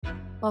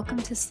Welcome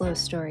to Slow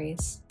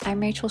Stories. I'm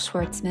Rachel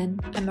Schwartzman.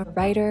 I'm a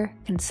writer,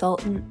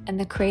 consultant, and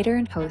the creator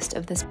and host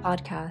of this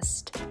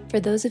podcast. For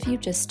those of you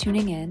just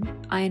tuning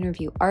in, I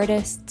interview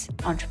artists,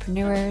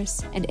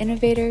 entrepreneurs, and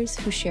innovators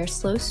who share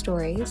slow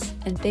stories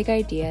and big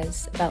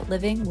ideas about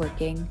living,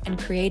 working, and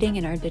creating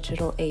in our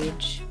digital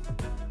age.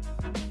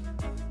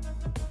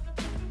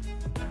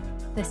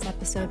 This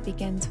episode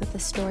begins with a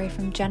story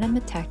from Jenna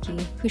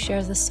Matecki, who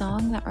shares a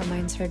song that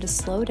reminds her to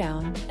slow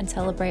down and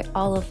celebrate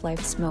all of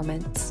life's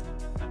moments.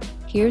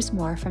 Here's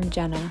more from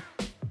Jenna.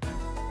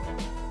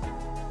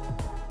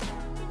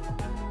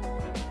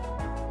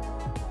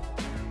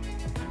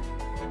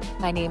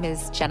 My name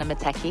is Jenna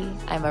Matecki.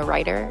 I'm a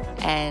writer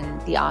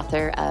and the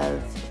author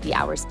of The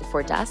Hours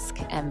Before Dusk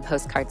and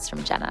Postcards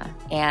from Jenna.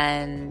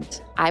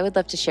 And I would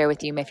love to share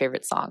with you my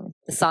favorite song.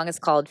 The song is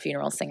called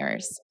Funeral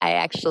Singers. I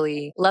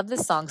actually love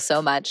this song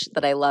so much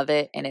that I love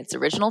it in its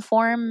original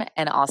form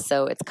and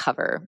also its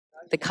cover.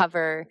 The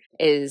cover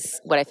is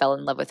what I fell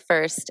in love with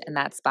first, and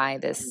that's by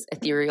this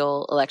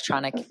ethereal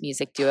electronic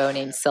music duo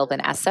named Sylvan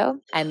Esso.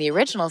 And the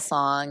original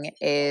song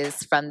is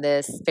from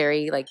this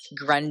very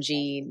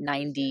grungy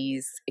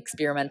 90s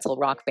experimental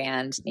rock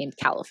band named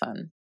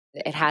Caliphone.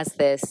 It has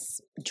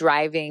this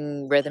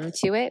driving rhythm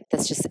to it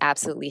that's just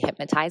absolutely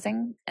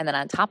hypnotizing. And then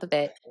on top of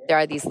it, there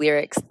are these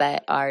lyrics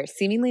that are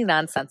seemingly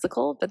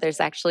nonsensical, but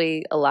there's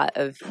actually a lot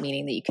of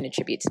meaning that you can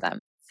attribute to them.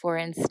 For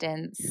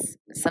instance,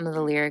 some of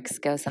the lyrics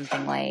go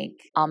something like,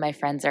 all my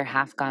friends are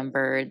half-gone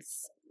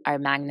birds, are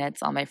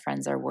magnets, all my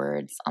friends are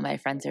words, all my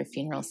friends are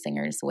funeral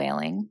singers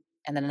wailing.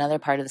 And then another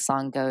part of the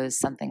song goes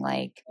something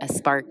like, a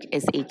spark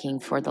is aching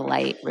for the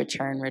light,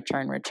 return,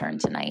 return, return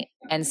tonight.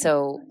 And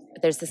so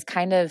there's this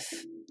kind of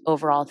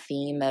overall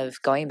theme of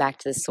going back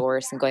to the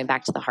source and going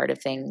back to the heart of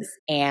things,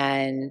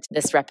 and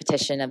this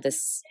repetition of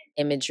this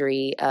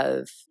imagery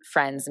of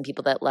friends and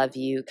people that love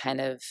you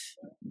kind of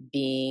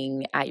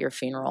being at your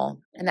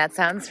funeral. And that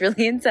sounds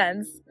really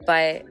intense,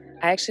 but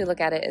I actually look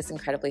at it as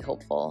incredibly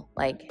hopeful.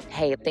 Like,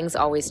 hey, things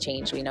always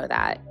change. We know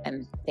that.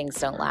 And things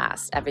don't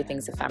last.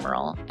 Everything's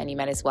ephemeral. And you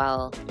might as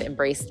well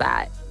embrace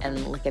that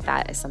and look at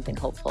that as something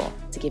hopeful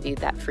to give you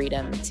that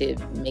freedom to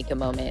make a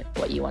moment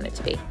what you want it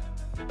to be.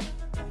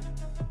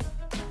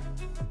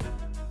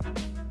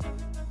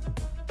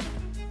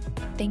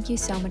 Thank you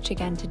so much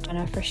again to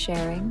Jenna for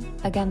sharing.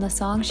 Again, the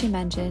song she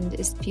mentioned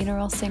is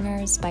Funeral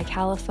Singers by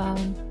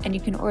Caliphone, and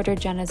you can order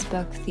Jenna's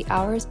book, The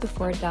Hours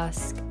Before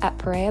Dusk, at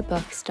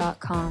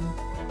PareaBooks.com.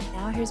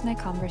 Now here's my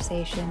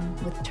conversation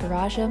with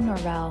Taraja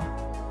Morel.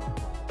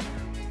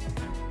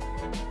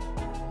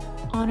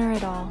 Honor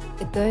it all,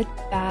 the good,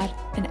 bad,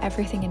 and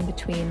everything in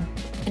between.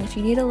 And if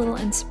you need a little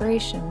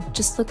inspiration,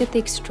 just look at the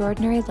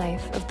extraordinary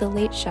life of the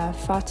late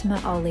chef Fatima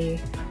Ali.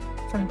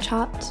 From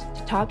Chopped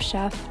to Top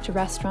Chef to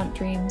restaurant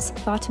dreams,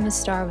 Fatima's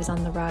star was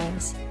on the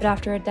rise. But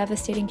after a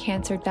devastating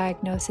cancer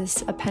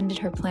diagnosis upended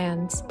her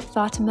plans,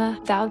 Fatima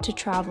vowed to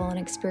travel and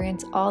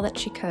experience all that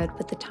she could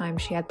with the time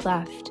she had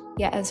left.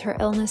 Yet as her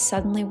illness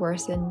suddenly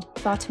worsened,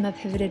 Fatima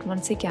pivoted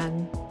once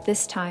again,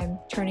 this time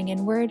turning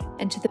inward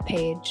and to the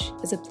page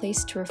as a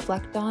place to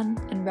reflect on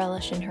and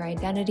relish in her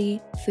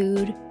identity,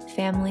 food,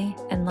 family,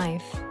 and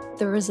life.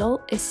 The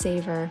result is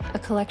Savor, a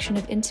collection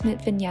of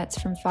intimate vignettes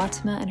from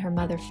Fatima and her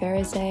mother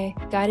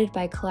Ferizeh, guided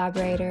by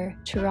collaborator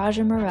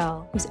Taraja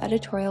Morel, whose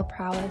editorial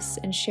prowess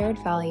and shared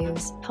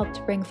values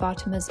helped bring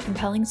Fatima's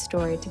compelling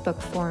story to book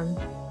form.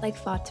 Like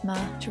Fatima,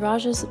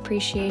 Taraja's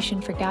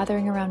appreciation for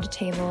gathering around a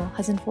table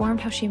has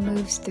informed how she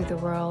moves through the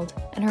world,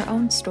 and her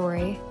own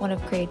story, one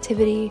of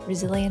creativity,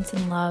 resilience,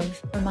 and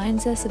love,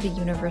 reminds us of a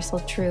universal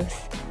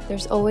truth.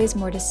 There's always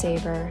more to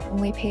savor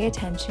when we pay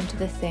attention to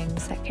the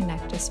things that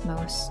connect us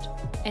most.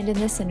 And in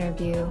this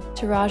interview,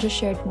 Taraja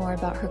shared more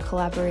about her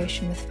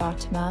collaboration with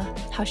Fatima,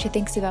 how she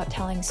thinks about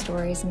telling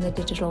stories in the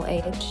digital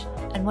age,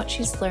 and what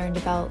she's learned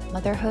about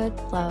motherhood,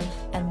 love,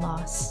 and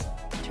loss.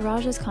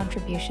 Taraja's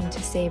contribution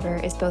to Savor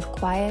is both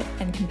quiet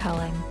and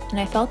compelling, and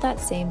I felt that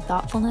same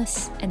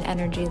thoughtfulness and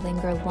energy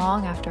linger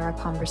long after our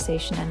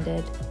conversation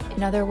ended.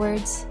 In other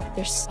words,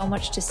 there's so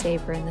much to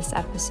savor in this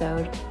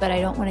episode, but I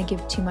don't want to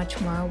give too much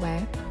more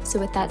away. So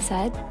with that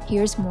said,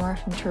 here's more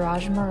from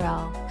Taraja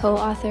Morel,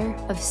 co-author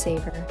of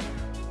Savor.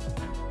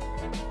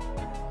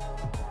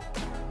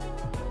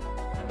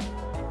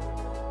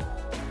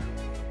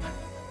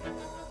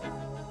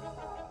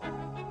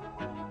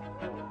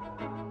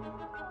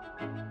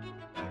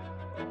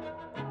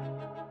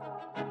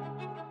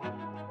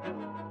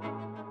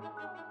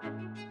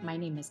 My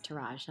name is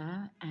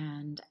Taraja,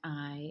 and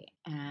I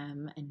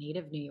am a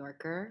native New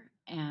Yorker,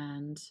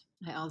 and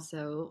I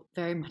also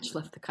very much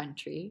love the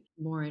country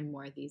more and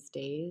more these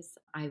days.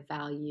 I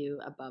value,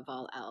 above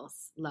all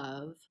else,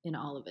 love in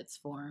all of its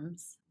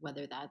forms,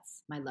 whether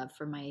that's my love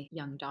for my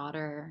young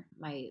daughter,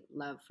 my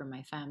love for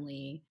my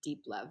family,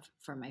 deep love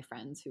for my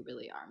friends who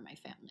really are my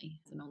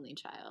family. As an only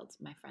child,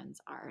 my friends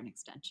are an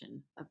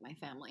extension of my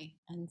family.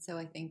 And so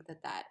I think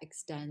that that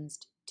extends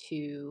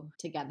to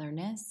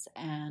togetherness,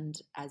 and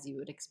as you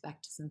would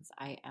expect, since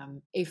I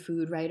am a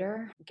food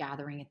writer,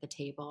 gathering at the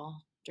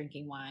table,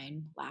 drinking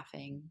wine,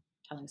 laughing,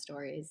 telling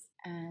stories.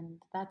 And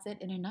that's it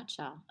in a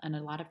nutshell. And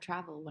a lot of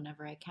travel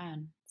whenever I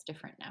can. It's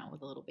different now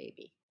with a little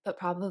baby. But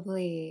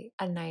probably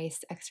a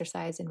nice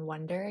exercise in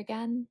wonder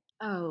again.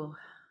 Oh,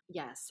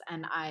 yes.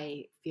 And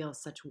I feel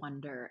such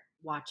wonder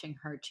watching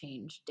her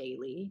change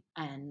daily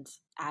and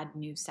add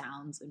new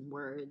sounds and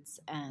words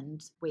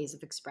and ways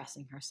of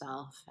expressing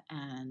herself.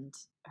 And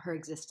her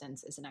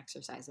existence is an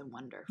exercise in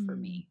wonder for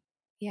me.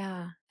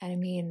 Yeah. And I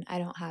mean, I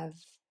don't have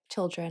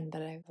children,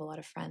 but I have a lot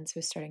of friends who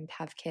are starting to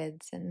have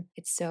kids, and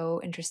it's so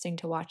interesting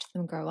to watch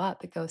them grow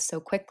up. It goes so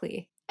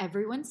quickly.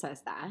 Everyone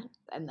says that,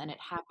 and then it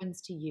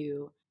happens to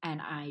you.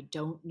 And I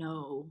don't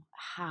know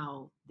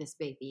how this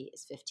baby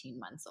is 15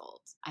 months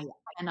old. I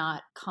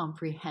cannot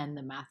comprehend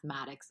the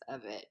mathematics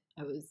of it.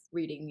 I was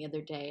reading the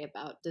other day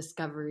about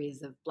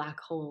discoveries of black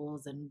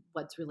holes and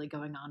what's really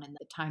going on in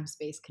the time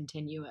space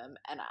continuum.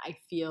 And I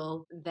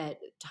feel that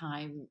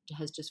time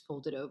has just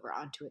folded over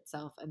onto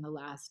itself, and the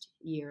last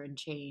year and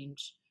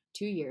change,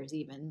 2 years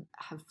even,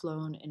 have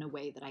flown in a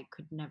way that I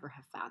could never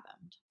have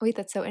fathomed. Wait,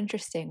 that's so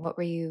interesting. What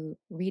were you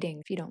reading,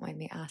 if you don't mind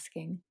me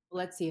asking?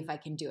 Let's see if I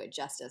can do it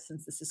justice,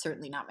 since this is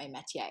certainly not my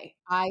métier.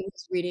 I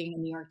was reading a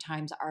New York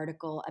Times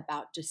article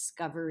about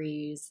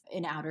discoveries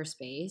in outer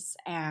space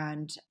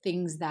and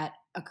things that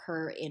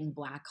occur in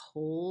black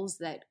holes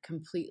that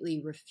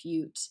completely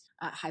refute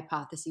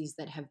hypotheses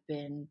that have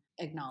been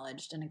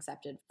acknowledged and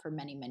accepted for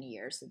many, many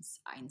years, since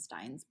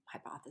Einstein's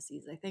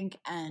hypotheses, I think.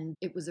 And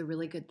it was a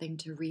really good thing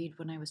to read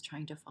when I was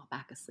trying to fall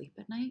back asleep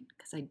at night,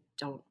 because I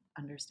don't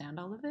understand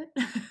all of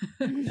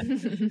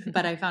it.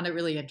 But I found it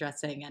really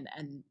interesting,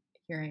 and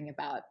hearing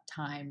about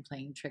time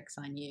playing tricks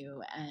on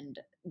you and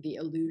the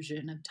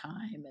illusion of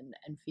time,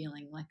 and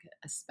feeling like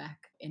a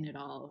speck in it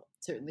all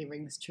certainly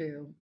rings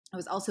true. I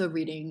was also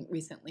reading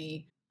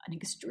recently an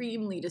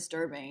extremely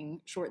disturbing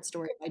short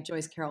story by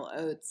Joyce Carol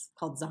Oates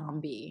called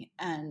Zombie.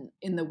 And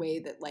in the way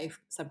that life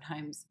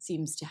sometimes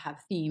seems to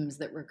have themes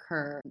that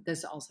recur,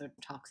 this also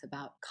talks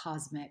about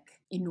cosmic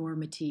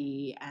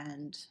enormity.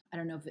 And I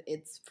don't know if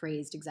it's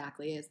phrased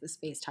exactly as the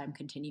space-time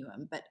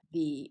continuum, but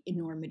the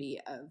enormity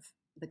of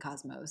the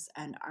cosmos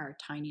and our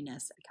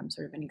tininess becomes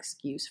sort of an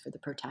excuse for the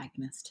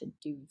protagonist to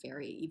do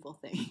very evil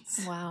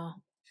things. Wow.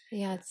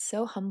 Yeah, it's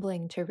so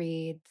humbling to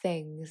read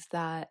things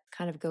that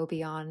kind of go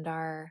beyond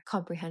our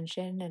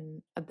comprehension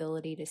and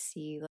ability to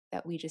see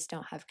that we just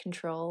don't have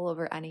control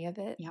over any of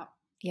it. Yeah.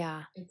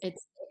 Yeah. It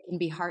can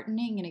be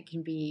heartening and it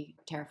can be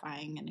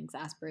terrifying and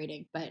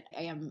exasperating, but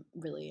I am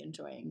really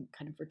enjoying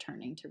kind of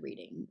returning to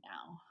reading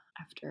now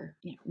after,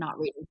 not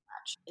reading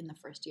much in the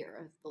first year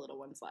of the little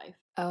one's life.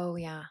 Oh,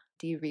 yeah.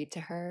 Do you read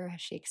to her?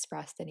 Has she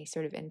expressed any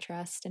sort of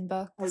interest in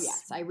books? Oh,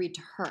 yes. I read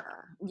to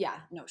her. Yeah.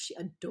 No, she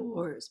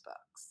adores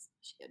books.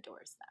 She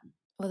adores them.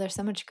 Well, there's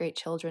so much great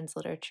children's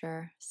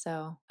literature.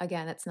 So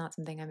again, it's not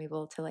something I'm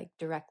able to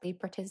directly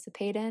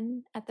participate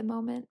in at the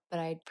moment, but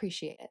I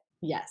appreciate it.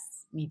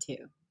 Yes, me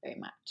too. Very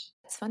much.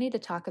 It's funny to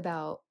talk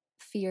about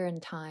fear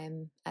and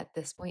time at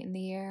this point in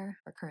the year.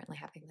 We're currently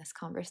having this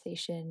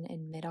conversation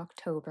in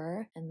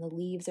mid-October, and the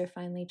leaves are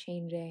finally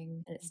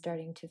changing, and it's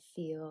starting to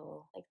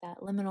feel like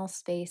that liminal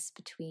space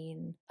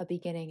between a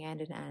beginning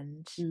and an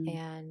end.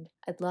 And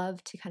I'd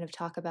love to kind of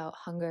talk about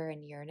hunger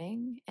and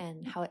yearning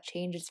and how it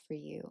changes for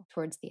you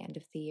towards the end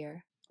of the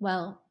year.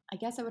 Well, I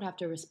guess I would have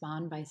to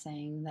respond by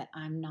saying that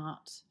I'm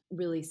not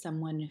really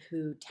someone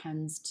who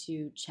tends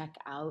to check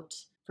out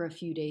for a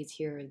few days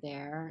here or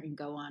there and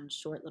go on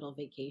short little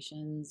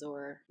vacations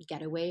or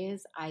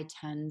getaways. I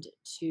tend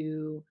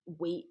to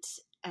wait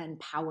and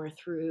power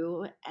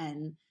through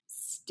and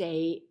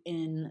stay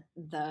in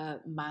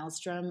the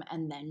maelstrom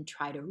and then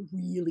try to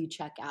really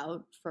check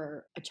out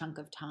for a chunk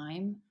of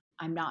time.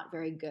 I'm not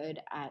very good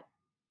at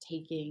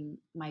taking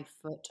my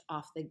foot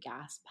off the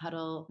gas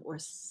pedal or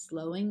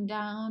slowing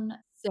down.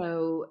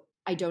 So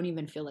I don't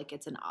even feel like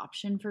it's an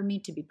option for me,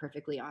 to be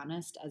perfectly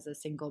honest, as a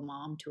single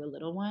mom to a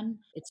little one.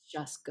 It's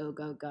just go,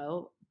 go,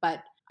 go.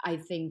 But I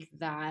think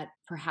that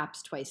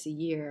perhaps twice a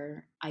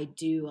year, I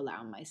do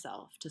allow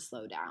myself to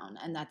slow down.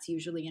 And that's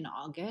usually in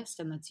August,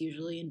 and that's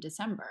usually in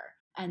December.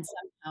 And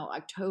somehow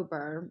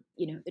October,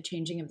 the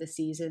changing of the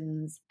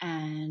seasons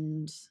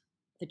and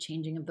the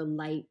changing of the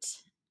light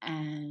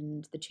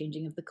and the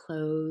changing of the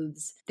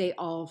clothes, they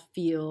all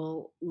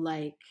feel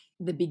like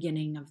the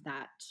beginning of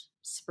that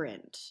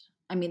sprint.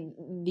 I mean,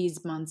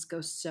 these months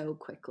go so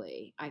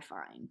quickly, I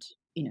find.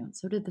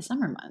 So did the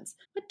summer months.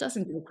 It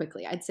doesn't go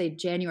quickly. I'd say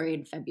January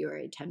and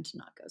February tend to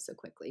not go so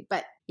quickly.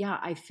 But yeah,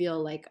 I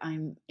feel like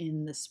I'm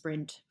in the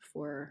sprint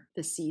for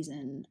the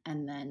season,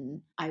 and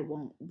then I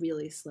won't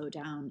really slow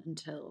down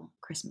until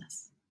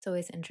Christmas. It's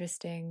always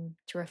interesting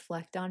to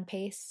reflect on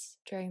pace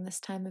during this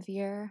time of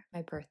year.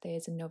 My birthday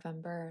is in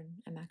November,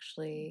 and I'm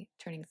actually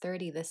turning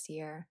 30 this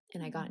year,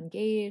 and I got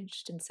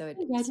engaged. And so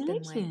it's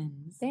been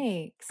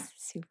thanks.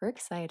 Super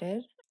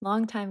excited.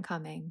 Long time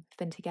coming.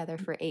 Been together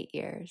for 8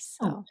 years.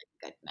 So, oh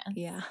my goodness.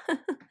 Yeah.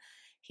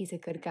 He's a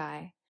good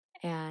guy.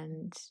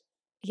 And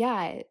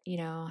yeah,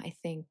 I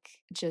think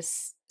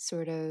just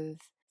sort of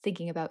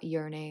thinking about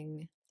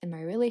yearning and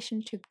my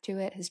relationship to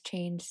it has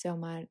changed so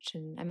much.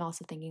 And I'm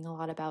also thinking a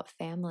lot about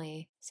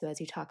family. So as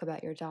you talk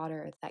about your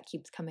daughter, that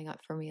keeps coming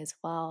up for me as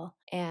well.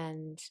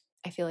 And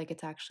I feel like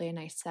it's actually a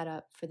nice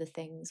setup for the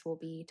things we'll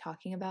be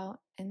talking about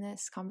in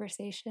this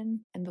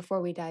conversation. And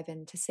before we dive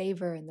into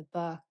Savor in the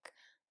book,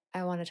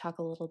 I want to talk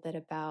a little bit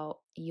about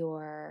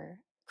your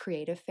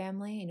creative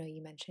family.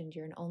 You mentioned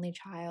you're an only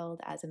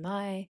child, as am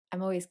I.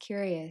 I'm always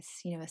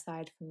curious,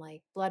 aside from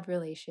like blood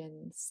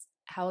relations,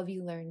 how have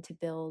you learned to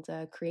build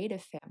a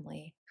creative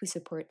family who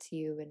supports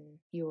you in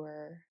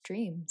your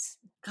dreams?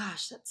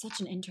 Gosh, that's such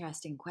an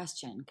interesting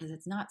question because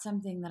it's not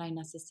something that I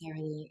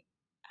necessarily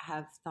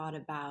have thought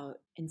about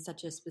in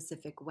such a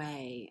specific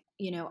way.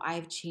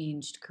 I've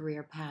changed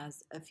career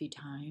paths a few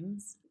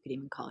times. You could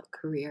even call it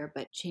career,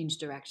 but changed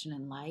direction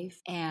in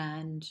life.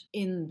 And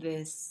in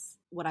this,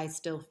 what I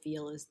still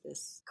feel is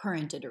this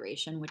current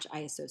iteration, which I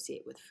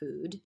associate with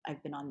food.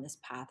 I've been on this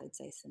path, I'd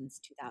say, since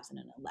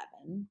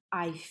 2011.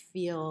 I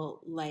feel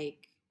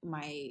like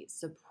my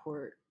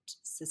support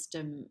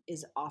system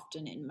is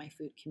often in my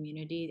food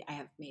community. I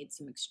have made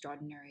some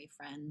extraordinary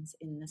friends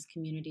in this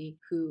community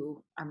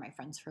who are my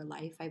friends for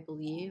life, I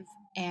believe.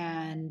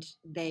 And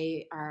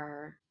they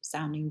are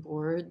sounding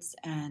boards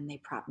and they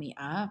prop me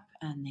up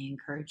and they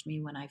encourage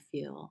me when I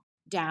feel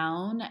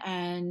down.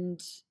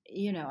 And,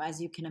 as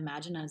you can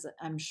imagine, as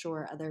I'm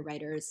sure other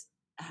writers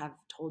have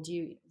told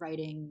you,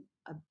 writing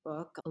a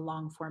book, a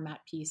long format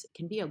piece, it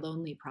can be a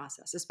lonely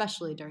process,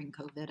 especially during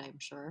COVID, I'm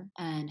sure.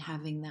 And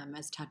having them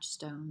as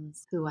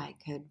touchstones who I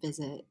could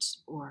visit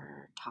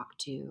or talk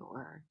to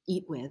or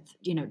eat with,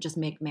 just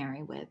make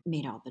merry with,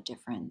 made all the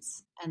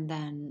difference. And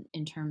then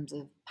in terms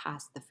of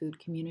past the food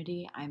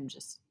community, I'm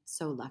just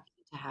so lucky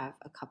to have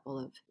a couple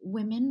of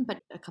women,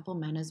 but a couple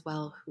men as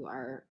well, who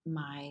are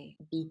my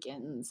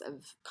beacons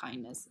of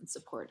kindness and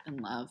support and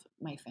love,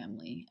 my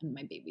family and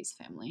my baby's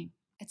family.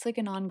 It's like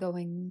an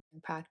ongoing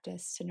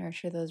practice to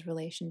nurture those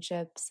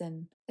relationships,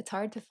 and it's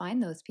hard to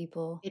find those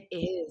people. It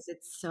is.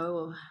 It's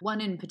so. One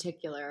in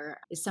particular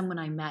is someone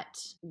I met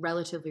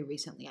relatively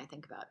recently, I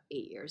think about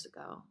 8 years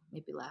ago,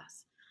 maybe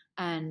less.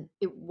 And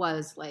it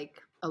was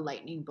like a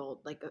lightning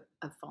bolt, like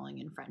a falling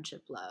in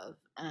friendship love.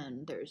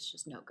 And there's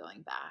just no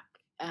going back.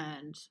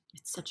 And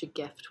it's such a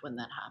gift when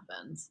that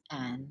happens.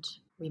 And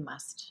we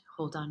must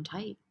hold on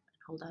tight,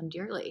 hold on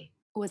dearly.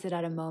 Was it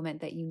at a moment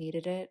that you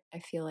needed it? I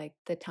feel like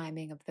the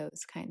timing of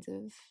those kinds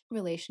of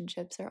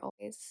relationships are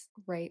always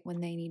right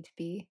when they need to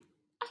be.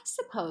 I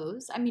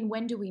suppose. I mean,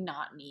 when do we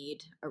not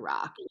need a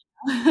rock?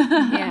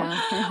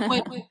 Yeah.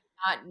 When do we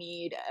not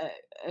need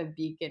a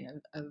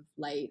beacon of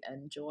light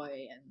and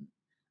joy and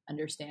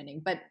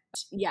understanding? But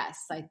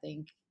yes, I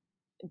think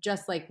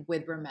just like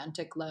with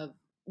romantic love,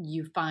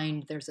 you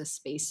find there's a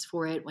space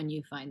for it when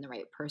you find the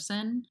right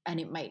person. And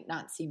it might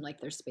not seem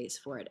like there's space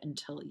for it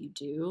until you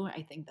do.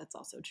 I think that's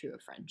also true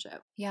of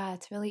friendship. Yeah,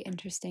 it's really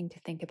interesting to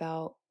think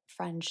about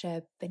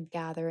friendship and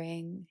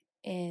gathering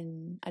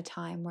in a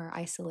time where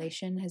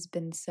isolation has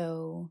been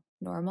so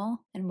normal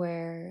and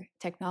where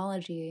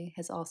technology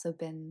has also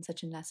been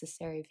such a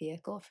necessary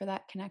vehicle for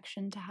that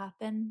connection to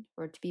happen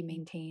or to be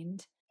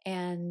maintained.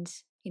 And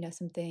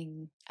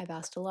something I've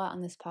asked a lot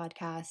on this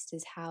podcast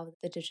is how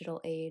the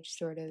digital age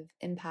sort of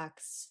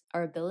impacts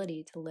our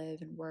ability to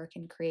live and work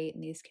and create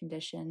in these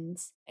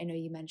conditions. I know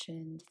you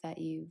mentioned that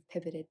you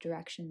pivoted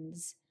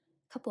directions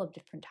a couple of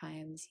different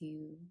times.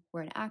 You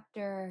were an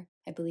actor,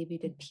 I believe you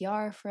did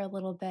PR for a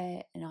little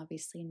bit, and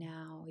obviously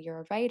now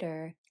you're a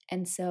writer.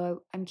 And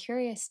so I'm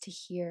curious to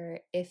hear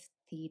if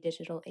the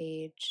digital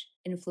age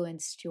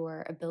influenced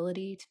your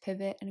ability to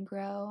pivot and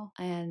grow,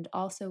 and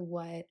also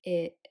what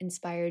it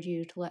inspired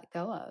you to let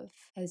go of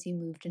as you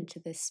moved into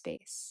this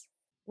space.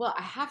 Well,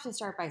 I have to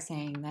start by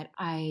saying that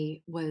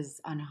I was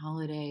on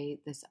holiday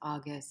this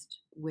August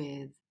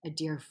with a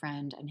dear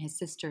friend, and his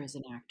sister is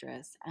an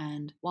actress.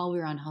 And while we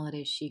were on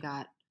holiday, she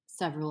got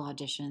several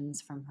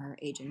auditions from her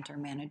agent or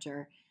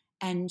manager.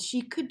 And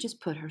she could just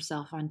put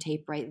herself on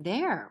tape right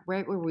there,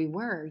 right where we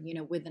were,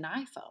 with an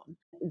iPhone.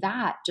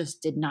 That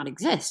just did not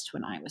exist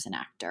when I was an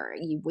actor.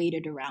 You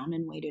waited around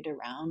and waited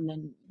around.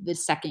 And the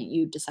second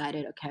you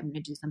decided, okay, I'm going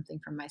to do something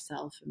for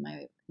myself and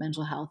my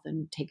mental health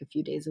and take a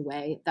few days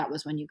away, that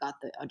was when you got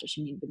the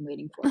audition you'd been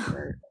waiting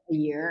for a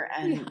year.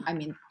 And yeah. I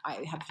mean,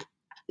 I have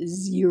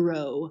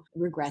zero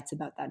regrets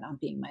about that not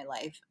being my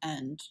life.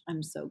 And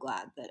I'm so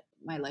glad that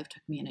my life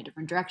took me in a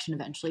different direction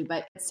eventually.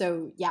 But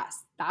so,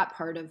 yes, that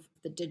part of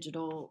the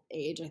digital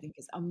age, I think,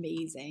 is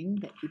amazing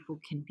that people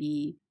can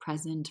be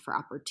present for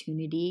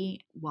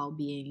opportunity while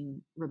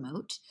being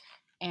remote.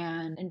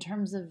 And in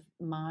terms of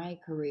my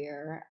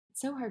career,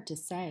 it's so hard to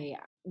say.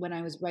 When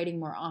I was writing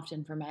more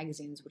often for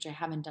magazines, which I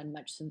haven't done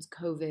much since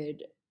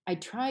COVID, I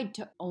tried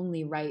to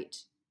only write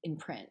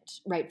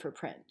for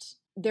print.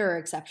 There are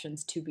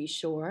exceptions to be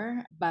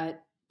sure,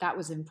 but that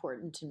was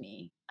important to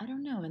me. I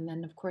don't know. And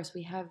then, of course,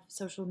 we have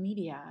social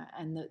media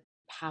and the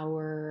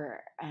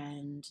power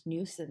and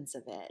nuisance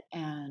of it.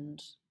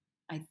 And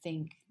I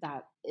think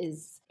that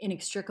is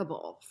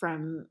inextricable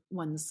from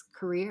one's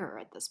career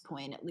at this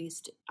point. At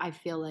least I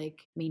feel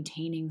like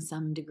maintaining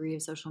some degree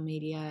of social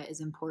media is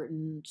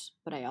important,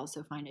 but I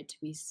also find it to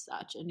be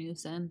such a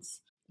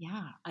nuisance.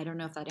 Yeah, I don't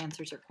know if that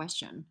answers your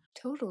question.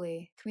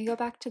 Totally. Can we go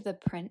back to the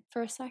print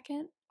for a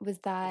second? Was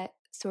that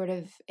sort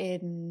of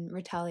in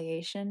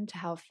retaliation to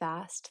how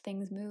fast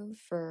things move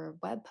for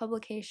web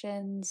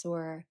publications,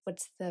 or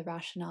what's the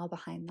rationale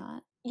behind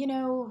that? You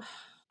know,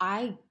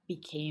 I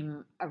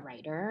became a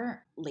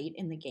writer late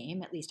in the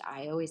game. At least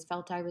I always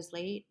felt I was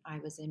late. I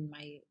was in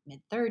my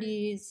mid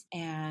 30s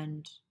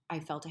and I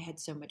felt I had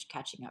so much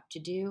catching up to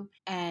do.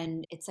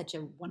 And it's such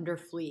a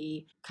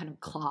wonderfully kind of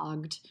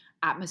clogged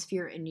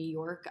atmosphere in New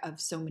York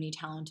of so many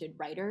talented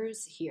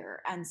writers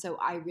here. And so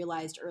I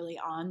realized early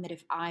on that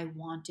if I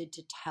wanted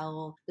to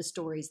tell the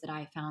stories that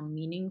I found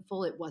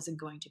meaningful, it wasn't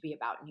going to be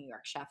about New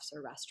York chefs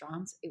or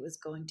restaurants. It was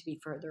going to be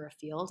further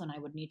afield, and I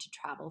would need to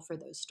travel for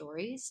those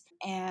stories.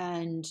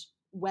 And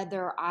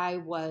whether I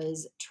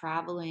was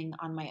traveling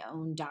on my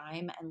own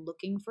dime and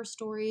looking for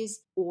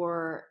stories,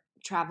 or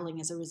traveling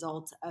as a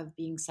result of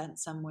being sent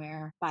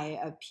somewhere by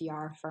a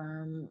PR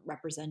firm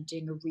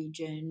representing a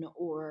region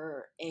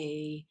or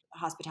a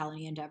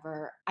hospitality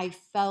endeavor, I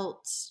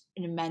felt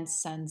an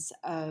immense sense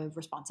of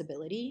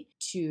responsibility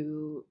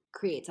to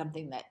create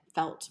something that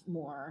felt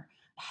more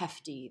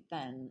hefty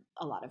than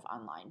a lot of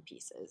online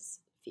pieces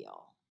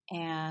feel.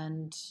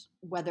 And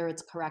whether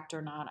it's correct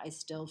or not, I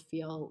still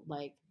feel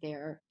like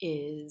there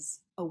is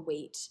a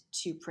weight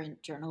to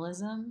print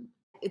journalism.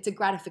 It's a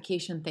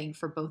gratification thing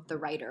for both the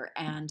writer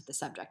and the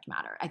subject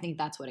matter. I think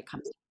that's what it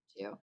comes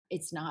down to.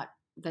 It's not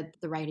that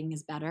the writing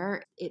is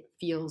better. It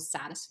feels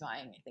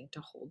satisfying, I think, to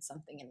hold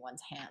something in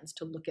one's hands,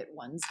 to look at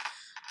one's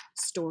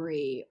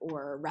story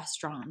or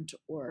restaurant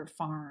or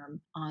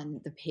farm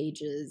on the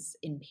pages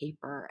in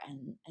paper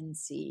and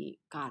see,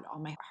 God, all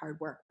my hard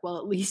work. Well,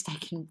 at least I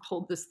can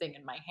hold this thing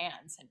in my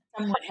hands and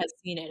someone has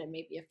seen it, and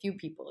maybe a few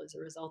people as a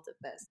result of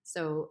this.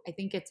 So I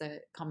think it's a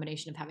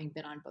combination of having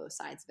been on both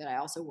sides of it. I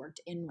also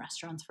worked in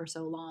restaurants for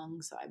so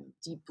long, so I'm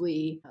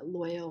deeply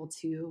loyal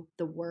to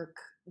the work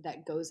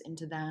that goes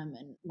into them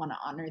and want to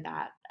honor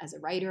that as a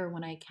writer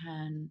when I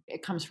can.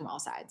 It comes from all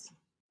sides.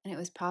 And it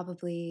was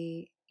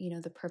probably,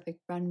 the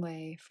perfect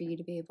runway for you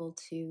to be able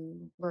to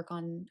work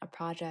on a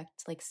project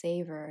like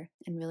Savor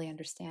and really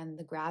understand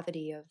the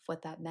gravity of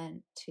what that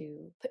meant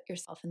to put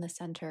yourself in the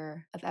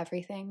center of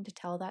everything to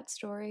tell that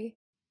story.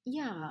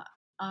 Yeah,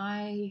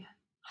 I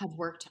have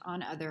worked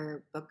on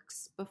other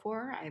books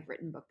before. I've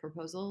written book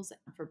proposals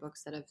for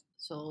books that have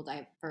sold.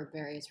 I, for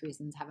various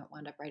reasons, haven't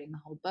wound up writing the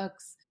whole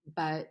books,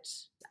 but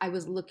I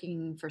was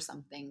looking for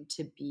something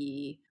to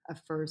be a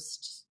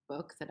first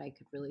book that I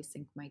could really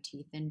sink my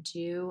teeth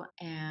into.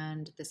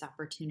 And this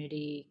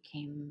opportunity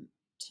came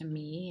to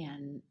me,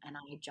 and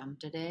I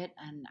jumped at it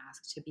and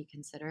asked to be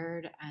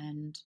considered.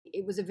 And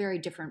it was a very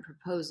different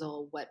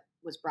proposal, what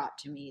was brought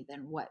to me,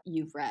 than what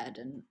you've read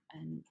and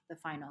the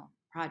final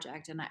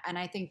project. And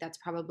I think that's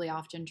probably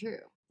often true.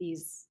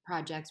 These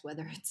projects,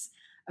 whether it's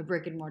a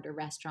brick and mortar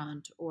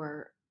restaurant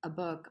or a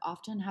book,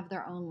 often have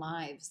their own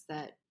lives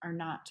that are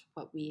not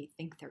what we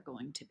think they're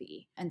going to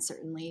be. And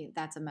certainly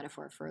that's a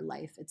metaphor for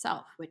life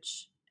itself,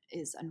 which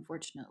is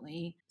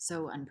unfortunately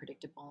so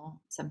unpredictable,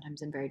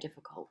 sometimes in very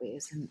difficult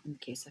ways, in the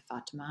case of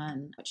Fatima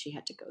and what she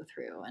had to go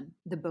through. And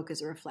the book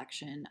is a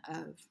reflection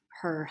of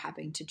her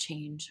having to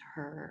change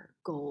her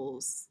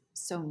goals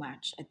so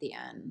much at the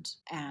end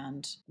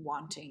and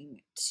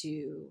wanting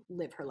to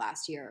live her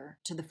last year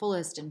to the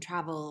fullest and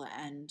travel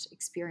and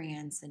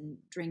experience and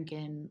drink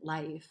in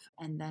life,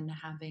 and then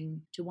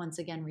having to once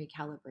again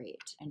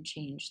recalibrate and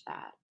change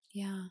that.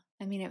 Yeah.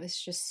 I mean, it was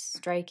just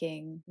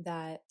striking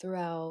that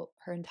throughout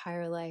her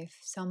entire life,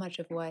 so much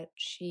of what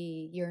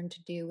she yearned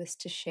to do was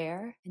to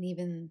share. And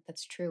even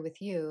that's true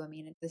with you. I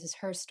mean, this is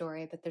her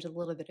story, but there's a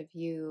little bit of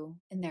you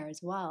in there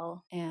as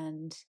well.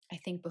 And I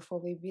think before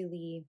we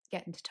really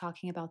get into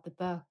talking about the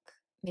book,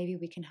 maybe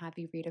we can have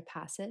you read a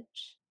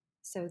passage.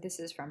 So this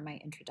is from my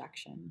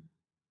introduction.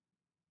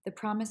 The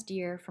promised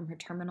year from her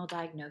terminal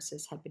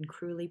diagnosis had been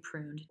cruelly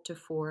pruned to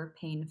 4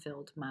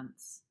 pain-filled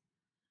months.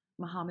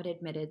 Muhammad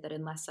admitted that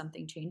unless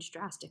something changed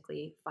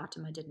drastically,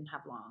 Fatima didn't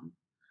have long.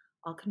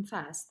 I'll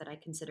confess that I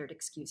considered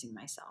excusing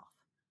myself.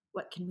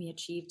 What can we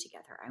achieve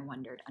together, I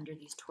wondered, under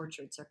these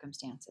tortured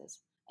circumstances?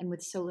 And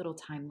with so little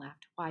time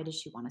left, why does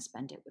she want to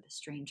spend it with a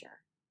stranger?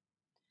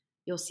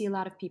 You'll see a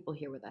lot of people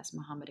here with us,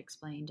 Muhammad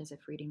explained, as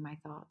if reading my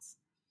thoughts.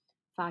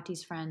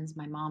 Fati's friends,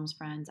 my mom's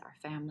friends, our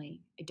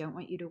family. I don't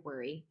want you to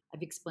worry.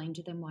 I've explained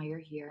to them why you're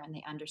here, and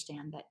they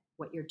understand that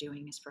what you're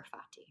doing is for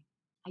Fati.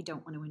 I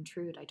don't want to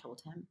intrude, I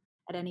told him.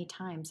 At any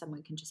time,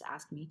 someone can just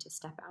ask me to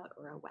step out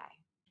or away.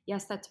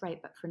 Yes, that's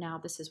right, but for now,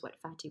 this is what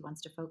Fati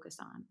wants to focus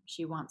on.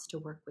 She wants to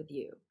work with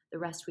you. The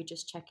rest, we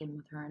just check in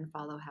with her and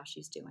follow how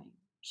she's doing.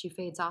 She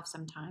fades off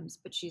sometimes,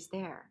 but she's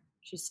there.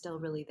 She's still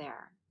really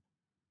there.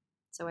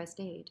 So I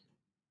stayed.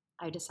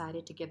 I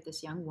decided to give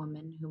this young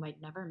woman, whom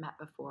I'd never met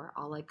before,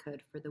 all I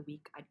could for the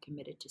week I'd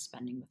committed to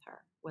spending with her,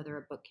 whether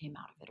a book came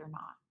out of it or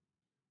not.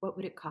 What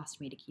would it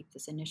cost me to keep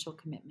this initial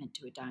commitment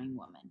to a dying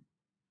woman?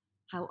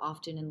 How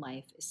often in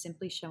life is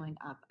simply showing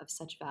up of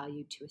such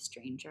value to a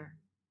stranger?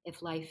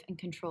 If life and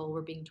control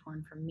were being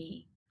torn from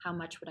me, how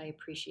much would I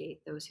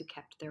appreciate those who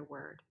kept their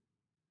word?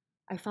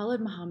 I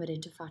followed Mohammed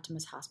into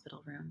Fatima's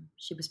hospital room.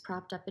 She was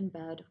propped up in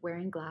bed,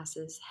 wearing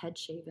glasses, head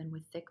shaven,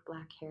 with thick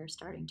black hair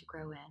starting to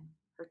grow in.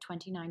 Her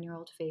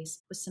 29-year-old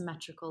face was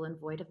symmetrical and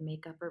void of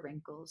makeup or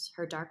wrinkles.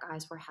 Her dark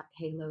eyes were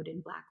haloed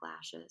in black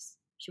lashes.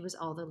 She was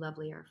all the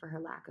lovelier for her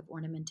lack of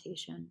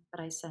ornamentation, but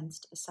I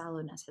sensed a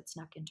sallowness had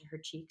snuck into her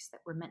cheeks that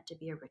were meant to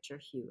be a richer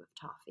hue of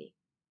toffee.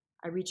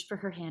 I reached for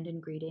her hand in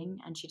greeting,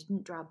 and she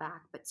didn't draw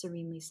back, but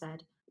serenely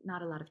said,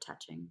 "Not a lot of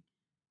touching,"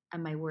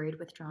 and my worried,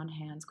 withdrawn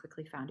hands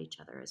quickly found each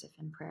other as if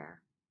in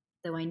prayer.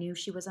 Though I knew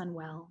she was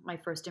unwell, my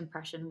first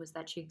impression was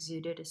that she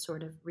exuded a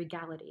sort of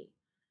regality,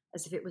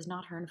 as if it was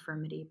not her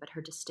infirmity but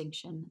her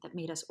distinction that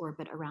made us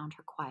orbit around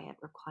her quiet,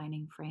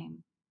 reclining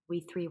frame. We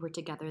three were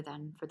together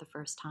then for the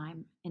first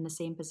time, in the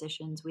same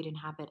positions we'd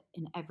inhabit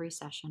in every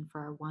session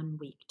for our 1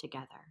 week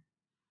together.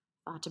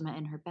 Fatima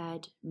in her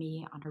bed,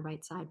 me on her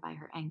right side by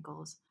her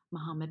ankles,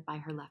 Mohammed by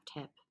her left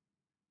hip.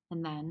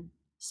 And then,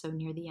 so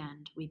near the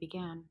end, we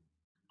began.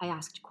 I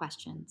asked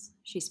questions.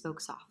 She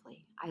spoke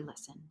softly. I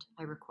listened.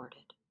 I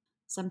recorded.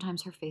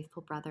 Sometimes her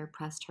faithful brother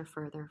pressed her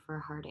further for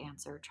a hard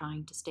answer,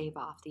 trying to stave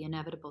off the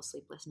inevitable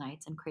sleepless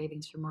nights and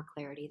cravings for more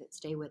clarity that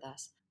stay with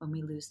us when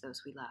we lose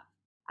those we love.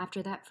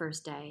 After that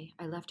first day,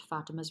 I left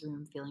Fatima's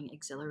room feeling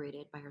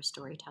exhilarated by her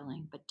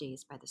storytelling, but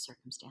dazed by the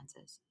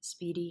circumstances,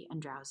 speedy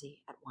and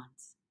drowsy at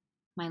once.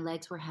 My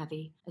legs were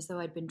heavy, as though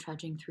I'd been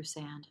trudging through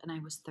sand, and I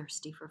was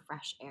thirsty for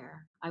fresh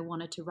air. I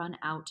wanted to run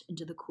out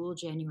into the cool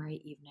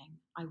January evening.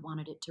 I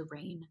wanted it to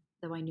rain,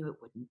 though I knew it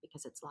wouldn't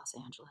because it's Los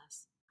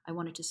Angeles. I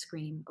wanted to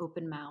scream,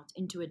 open-mouthed,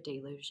 into a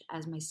deluge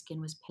as my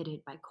skin was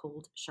pitted by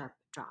cold, sharp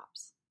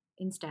drops.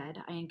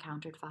 Instead, I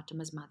encountered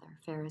Fatima's mother,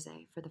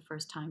 Farizeh, for the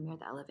first time near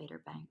the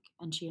elevator bank,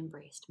 and she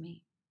embraced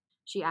me.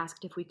 She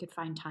asked if we could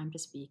find time to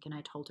speak, and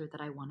I told her that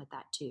I wanted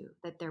that too,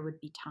 that there would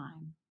be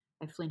time.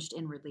 I flinched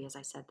inwardly as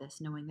I said this,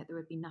 knowing that there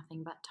would be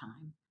nothing but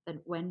time,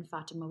 that when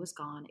Fatima was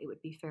gone, it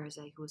would be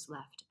Farizeh who was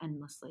left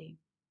endlessly.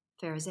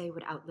 Farizeh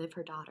would outlive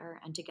her daughter,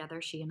 and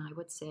together she and I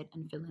would sit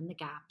and fill in the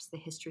gaps, the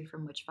history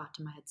from which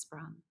Fatima had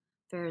sprung.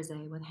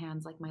 Farizeh, with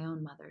hands like my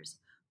own mother's,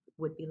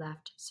 would be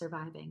left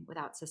surviving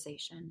without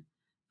cessation,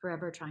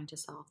 forever trying to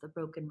solve the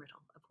broken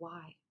riddle of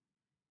why.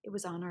 It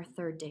was on our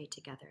third day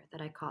together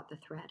that I caught the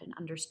thread and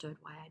understood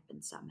why I'd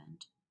been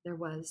summoned. There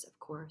was, of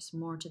course,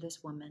 more to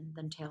this woman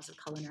than tales of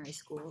culinary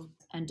school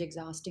and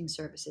exhausting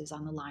services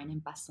on the line in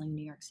bustling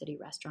New York City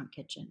restaurant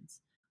kitchens.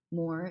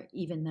 More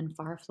even than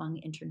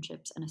far-flung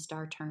internships and a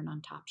star turn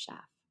on Top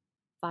Chef.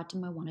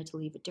 Fatima wanted to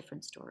leave a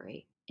different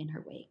story in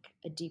her wake,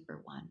 a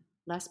deeper one,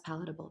 less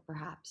palatable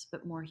perhaps,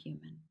 but more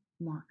human,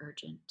 more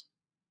urgent.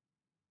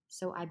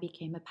 So I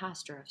became a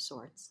pastor of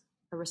sorts,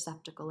 a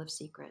receptacle of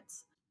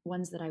secrets,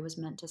 ones that I was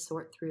meant to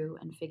sort through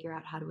and figure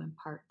out how to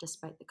impart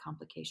despite the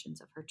complications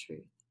of her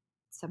truth.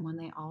 Someone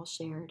they all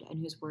shared and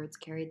whose words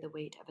carried the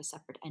weight of a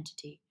separate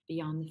entity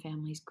beyond the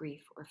family's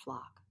grief or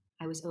flock.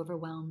 I was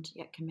overwhelmed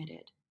yet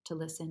committed, to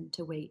listen,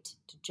 to wait,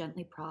 to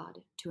gently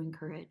prod, to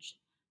encourage,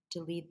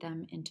 to lead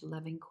them into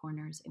loving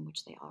corners in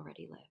which they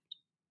already lived.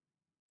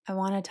 I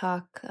want to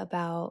talk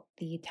about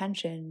the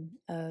tension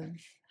of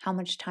how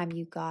much time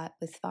you got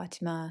with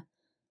Fatima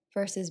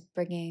versus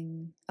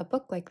bringing a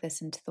book like this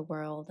into the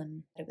world.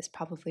 And it was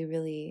probably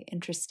really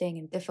interesting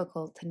and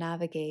difficult to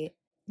navigate.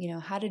 You know,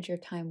 how did your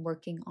time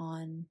working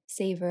on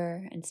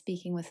Savor and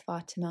speaking with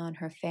Fatima and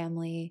her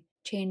family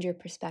change your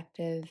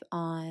perspective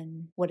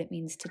on what it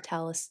means to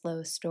tell a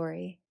slow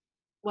story?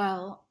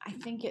 Well, I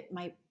think it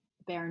might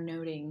bear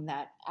noting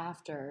that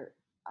after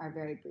our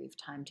very brief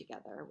time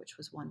together, which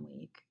was 1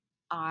 week,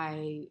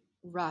 I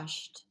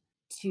rushed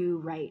to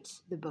write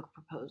the book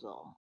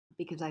proposal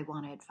because I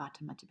wanted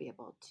Fatima to be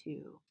able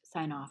to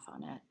sign off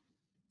on it.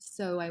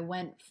 So I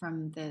went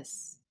from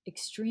this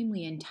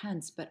extremely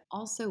intense, but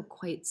also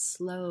quite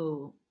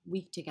slow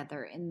week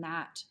together in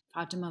that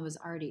Fatima was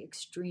already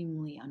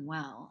extremely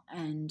unwell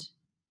and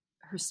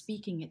her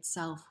speaking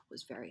itself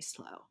was very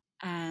slow.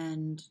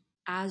 And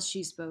as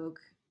she spoke,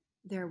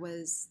 there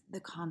was the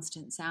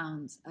constant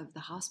sounds of the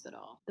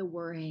hospital, the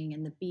whirring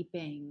and the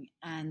beeping,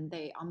 and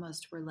they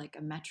almost were like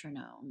a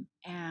metronome.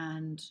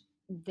 And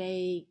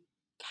they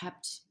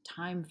kept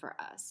time for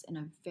us in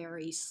a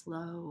very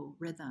slow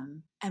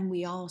rhythm. And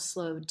we all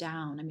slowed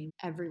down. I mean,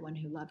 everyone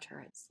who loved her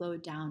had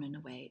slowed down in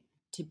a way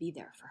to be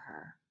there for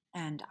her.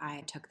 And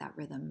I took that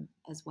rhythm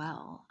as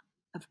well.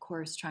 Of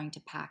course, trying to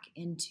pack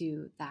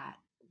into that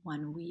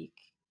 1 week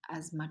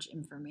as much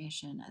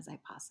information as I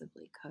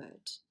possibly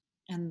could.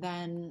 And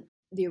then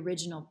the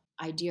original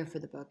idea for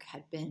the book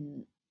had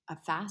been a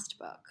fast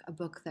book, a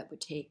book that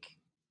would take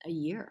a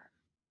year.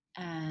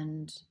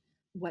 And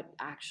what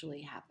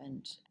actually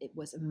happened, it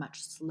was a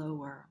much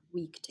slower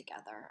week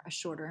together, a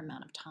shorter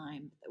amount of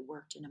time that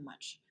worked in a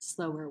much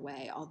slower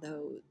way,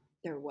 although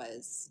there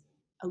was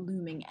a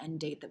looming end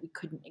date that we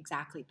couldn't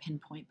exactly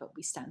pinpoint, but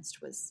we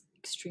sensed was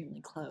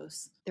extremely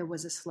close. There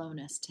was a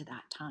slowness to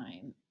that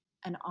time.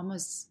 an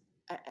almost,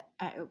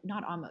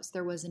 not almost,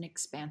 there was an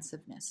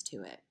expansiveness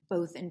to it,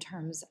 both in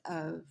terms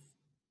of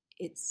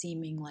it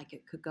seeming like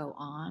it could go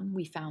on.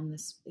 We found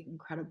this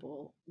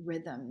incredible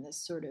rhythm, this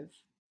sort of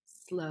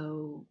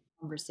slow,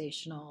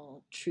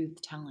 conversational,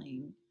 truth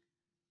telling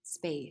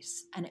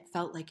space. And it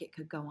felt like it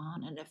could go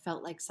on. And it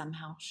felt like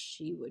somehow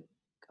she would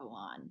go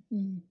on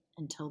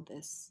until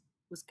this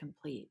was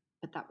complete.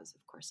 But that was,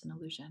 of course, an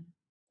illusion.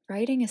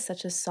 Writing is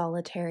such a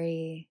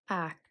solitary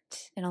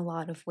act in a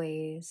lot of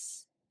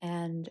ways.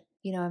 And,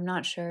 I'm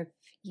not sure if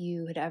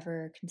you had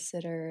ever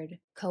considered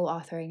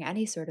co-authoring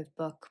any sort of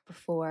book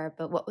before,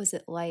 but what was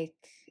it like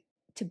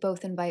to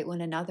both invite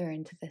one another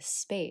into this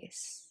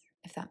space,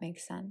 if that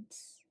makes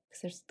sense?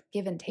 Because there's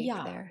give and take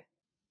there.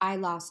 I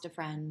lost a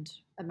friend,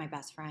 my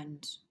best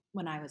friend,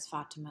 when I was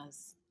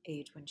Fatima's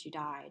age when she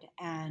died.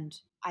 And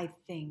I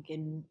think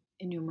in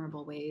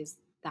innumerable ways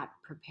that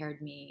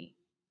prepared me,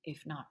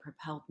 if not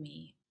propelled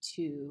me,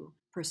 to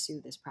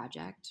pursue this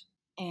project.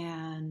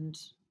 And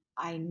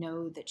I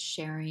know that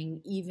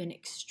sharing, even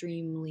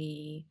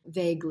extremely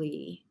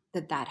vaguely,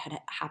 that had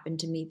happened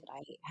to me, that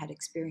I had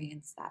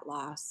experienced that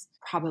loss,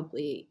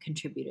 probably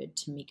contributed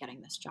to me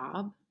getting this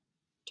job,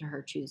 to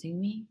her choosing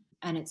me.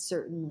 And it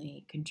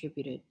certainly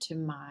contributed to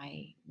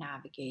my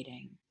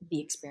navigating the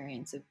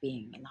experience of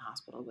being in the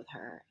hospital with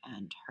her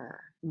and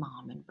her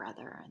mom and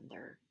brother and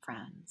their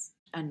friends.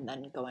 And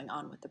then going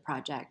on with the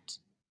project,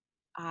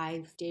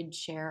 I did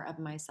share of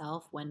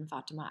myself when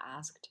Fatima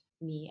asked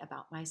me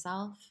about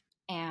myself.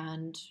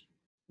 And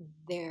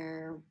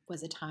there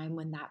was a time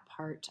when that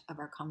part of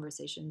our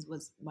conversations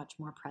was much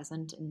more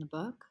present in the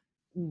book.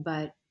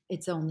 But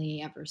it's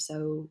only ever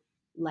so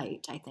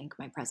light, I think,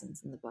 my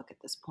presence in the book at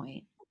this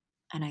point.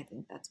 And I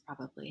think that's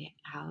probably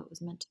how it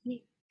was meant to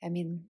be. I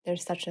mean,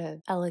 there's such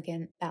an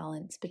elegant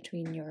balance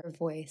between your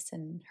voice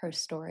and her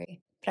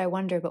story. But I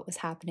wonder what was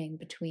happening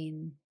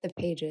between the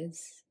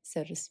pages,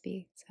 so to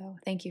speak. So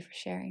thank you for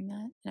sharing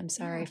that. And I'm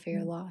sorry for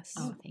your loss.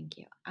 Oh, thank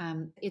you.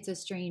 It's a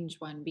strange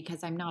one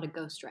because I'm not a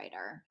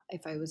ghostwriter.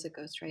 If I was a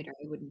ghostwriter,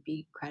 I wouldn't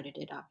be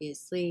credited,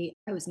 obviously.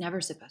 I was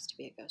never supposed to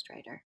be a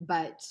ghostwriter.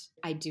 But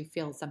I do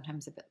feel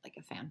sometimes a bit like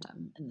a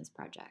phantom in this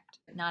project.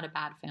 Not a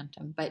bad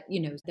phantom, but,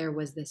 there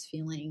was this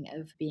feeling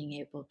of being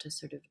able to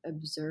sort of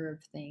observe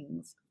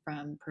things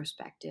from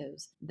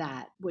perspectives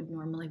that would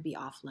normally be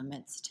off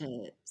limits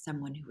to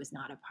someone who was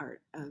not a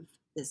part of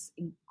this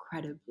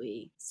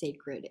incredibly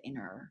sacred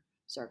inner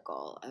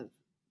circle of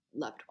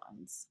loved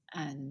ones.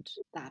 And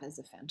that is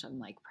a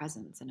phantom-like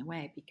presence in a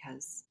way,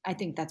 because I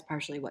think that's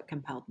partially what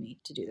compelled me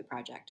to do the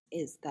project,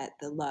 is that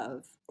the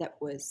love that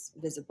was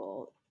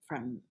visible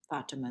from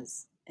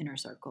Fatima's inner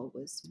circle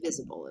was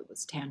visible, it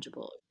was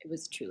tangible, it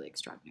was truly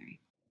extraordinary.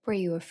 Were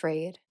you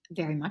afraid?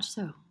 Very much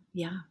so.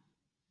 Yeah.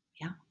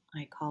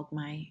 I called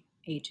my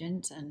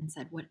agent and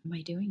said, "What am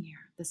I doing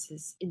here? This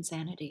is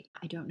insanity.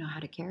 I don't know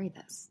how to carry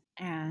this."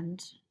 And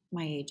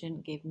my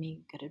agent gave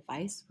me good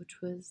advice,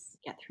 which was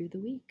get through the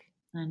week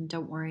and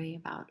don't worry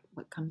about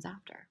what comes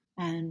after.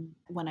 And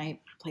when I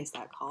placed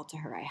that call to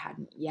her, I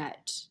hadn't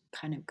yet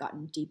kind of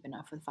gotten deep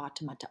enough with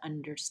Fatima to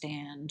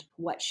understand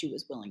what she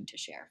was willing to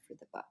share for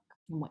the book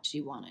and what she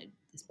wanted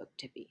this book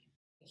to be.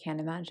 I can't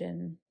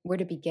imagine where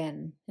to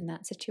begin in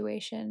that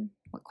situation,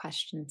 what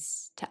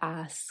questions to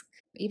ask.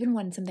 Even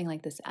when something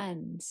like this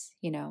ends,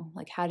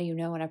 like how do you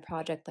know when a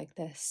project like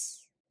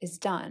this is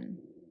done?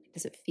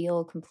 Does it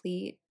feel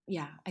complete?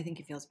 Yeah, I think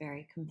it feels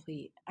very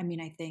complete. I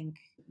mean, I think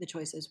the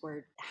choices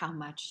were how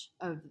much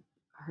of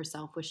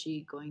herself was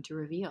she going to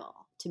reveal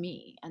to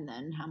me, and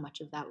then how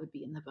much of that would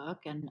be in the book.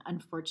 And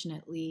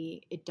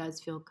unfortunately, it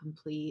does feel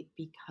complete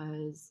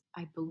because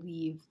I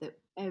believe that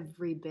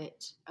every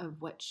bit of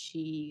what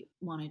she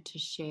wanted to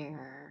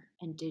share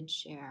and did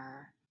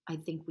share, I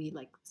think we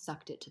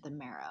sucked it to the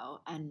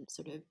marrow and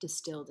sort of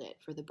distilled it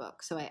for the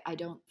book. So I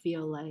don't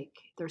feel like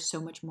there's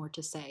so much more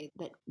to say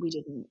that we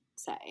didn't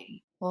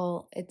say.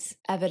 Well, it's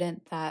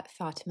evident that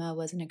Fatima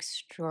was an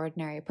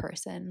extraordinary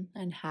person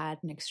and had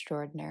an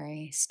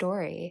extraordinary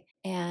story.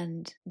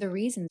 And the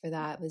reason for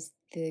that was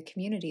the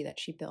community that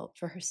she built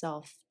for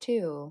herself,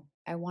 too.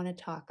 I want to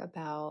talk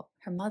about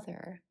her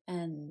mother.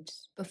 And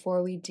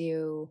before we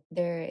do,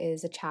 there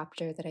is a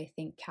chapter that I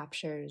think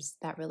captures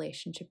that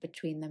relationship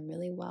between them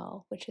really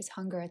well, which is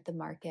Hunger at the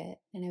Market.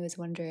 And I was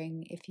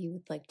wondering if you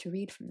would like to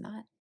read from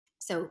that.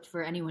 So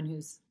for anyone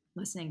who's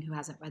listening who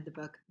hasn't read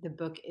the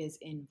book is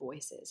in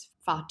voices,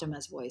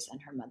 Fatima's voice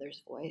and her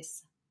mother's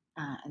voice.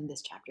 And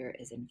this chapter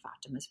is in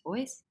Fatima's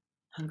voice,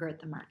 Hunger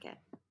at the Market.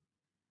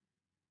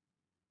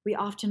 We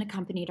often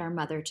accompanied our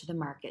mother to the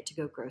market to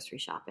go grocery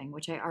shopping,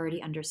 which I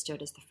already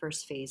understood as the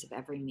first phase of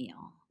every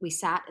meal. We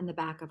sat in the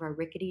back of our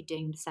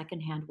rickety-dinged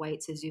second-hand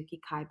white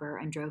Suzuki Khyber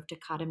and drove to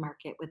Kata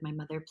Market with my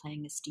mother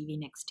playing a Stevie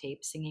Nicks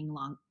tape, singing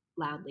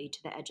loudly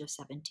to the edge of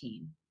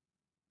 17.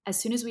 As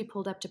soon as we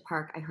pulled up to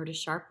park, I heard a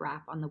sharp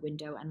rap on the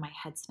window and my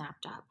head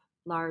snapped up.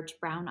 Large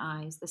brown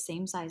eyes, the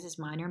same size as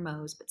mine or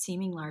Mo's, but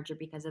seeming larger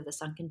because of the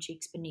sunken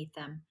cheeks beneath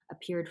them,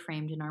 appeared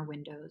framed in our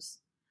windows.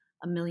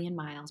 1,000,000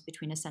 miles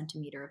between a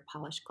centimeter of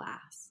polished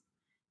glass.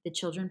 The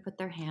children put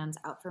their hands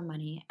out for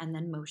money and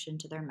then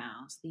motioned to their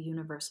mouths, the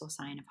universal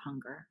sign of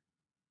hunger.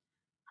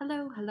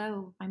 Hello,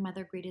 hello, my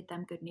mother greeted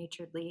them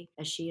good-naturedly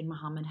as she and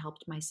Muhammad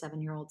helped my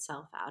 7-year-old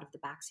self out of the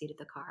back seat of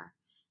the car.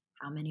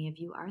 How many of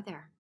you are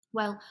there?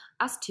 Well,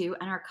 us two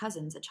and our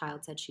cousins, a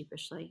child said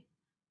sheepishly.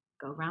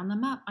 Go round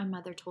them up, my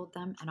mother told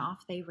them, and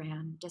off they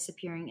ran,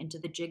 disappearing into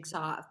the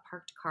jigsaw of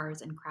parked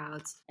cars and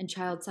crowds and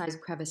child-sized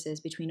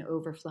crevices between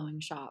overflowing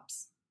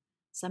shops.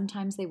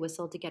 Sometimes they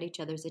whistled to get each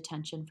other's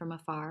attention from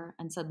afar,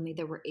 and suddenly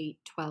there were 8,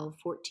 12,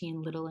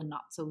 14 little and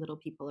not so little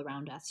people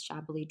around us,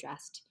 shabbily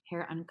dressed,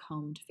 hair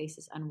uncombed,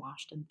 faces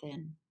unwashed and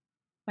thin.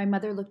 My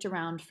mother looked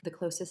around for the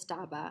closest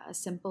dhaba, a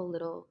simple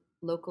little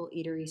local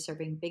eatery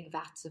serving big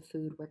vats of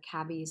food where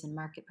cabbies and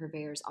market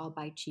purveyors all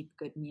buy cheap,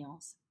 good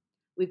meals.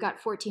 We've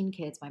got 14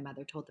 kids, my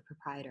mother told the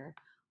proprietor.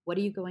 What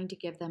are you going to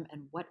give them,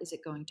 and what is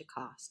it going to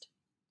cost?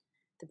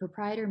 The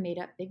proprietor made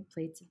up big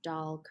plates of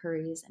dal,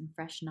 curries, and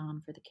fresh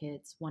naan for the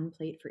kids, 1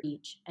 plate for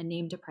each, and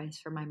named a price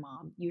for my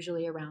mom,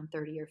 usually around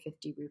 30 or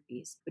 50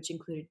 rupees, which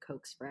included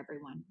cokes for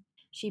everyone.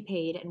 She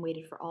paid and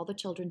waited for all the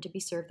children to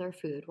be served their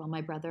food while my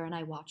brother and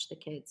I watched the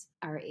kids,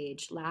 our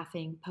age,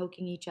 laughing,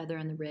 poking each other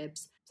in the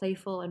ribs,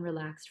 playful and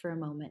relaxed for a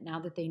moment now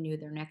that they knew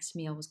their next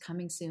meal was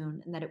coming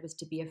soon and that it was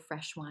to be a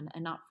fresh one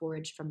and not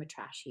foraged from a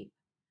trash heap.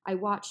 I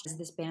watched as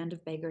this band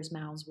of beggars'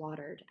 mouths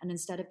watered, and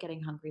instead of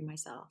getting hungry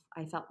myself,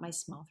 I felt my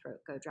small throat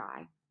go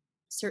dry.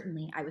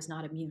 Certainly, I was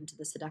not immune to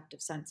the seductive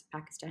sense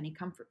of Pakistani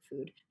comfort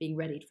food being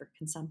readied for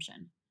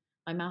consumption.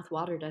 My mouth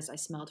watered as I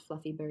smelled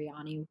fluffy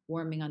biryani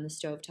warming on the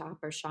stovetop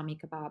or shami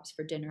kebabs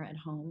for dinner at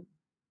home.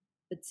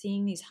 But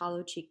seeing these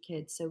hollow-cheeked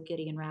kids so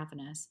giddy and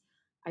ravenous,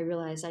 I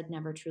realized I'd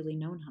never truly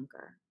known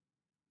hunger.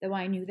 Though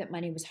I knew that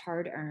money was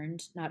hard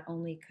earned, not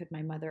only could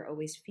my mother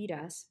always feed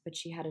us, but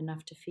she had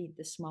enough to feed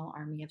the small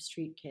army of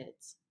street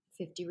kids.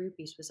 50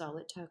 rupees was all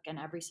it took, and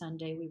every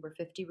Sunday we were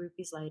 50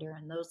 rupees lighter,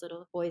 and those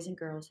little boys and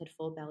girls had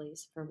full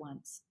bellies for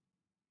once.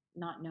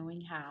 Not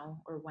knowing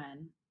how or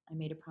when, I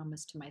made a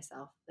promise to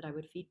myself that I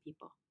would feed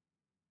people.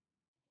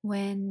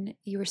 When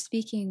you were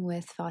speaking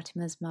with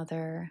Fatima's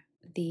mother,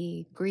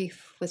 the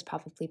grief was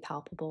probably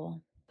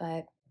palpable,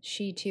 but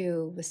she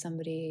too was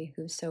somebody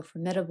who was so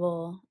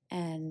formidable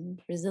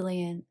and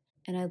resilient.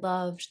 And I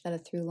loved that a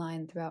through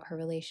line throughout her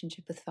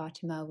relationship with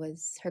Fatima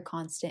was her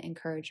constant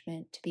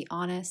encouragement to be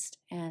honest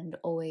and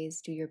always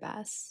do your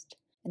best.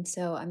 And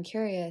so I'm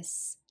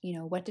curious,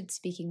 what did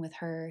speaking with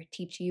her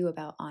teach you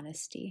about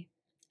honesty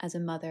as a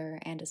mother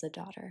and as a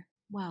daughter?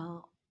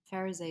 Well,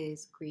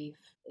 Farize's grief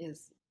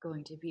is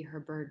going to be her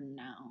burden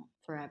now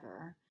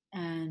forever.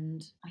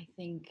 And I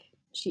think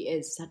she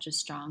is such a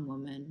strong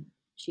woman.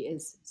 She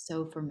is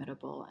so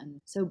formidable and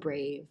so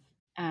brave.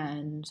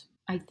 And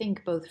I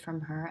think both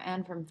from her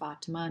and from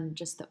Fatima and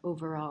just the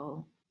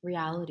overall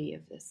reality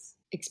of this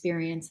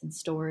experience and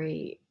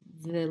story,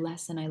 the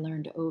lesson I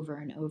learned over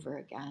and over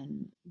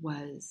again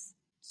was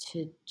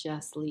to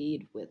just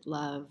lead with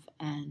love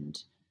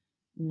and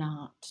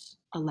not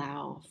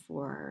allow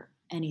for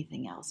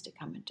anything else to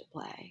come into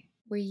play.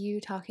 Were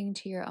you talking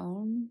to your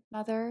own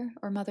mother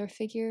or mother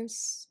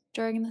figures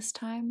during this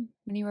time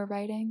when you were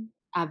writing?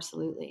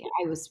 Absolutely.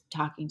 I was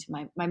talking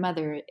to my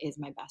mother is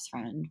my best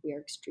friend. We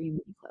are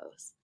extremely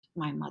close.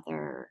 My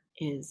mother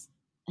is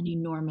an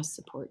enormous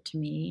support to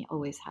me,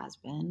 always has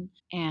been.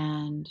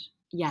 And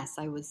yes,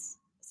 I was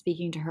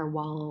speaking to her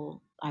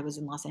while I was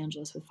in Los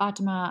Angeles with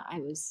Fatima. I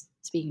was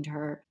speaking to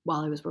her while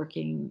I was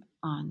working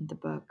on the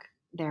book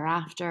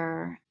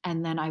thereafter.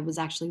 And then I was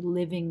actually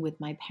living with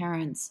my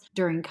parents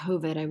during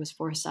COVID. I was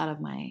forced out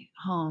of my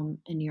home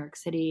in New York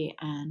City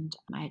and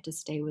I had to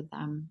stay with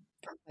them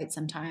for quite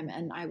some time.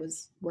 And I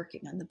was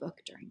working on the book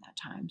during that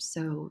time.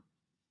 So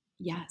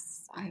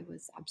yes, I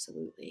was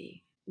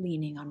absolutely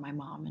leaning on my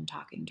mom and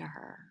talking to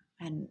her.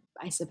 And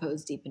I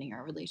suppose deepening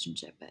our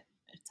relationship, but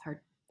it's hard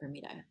for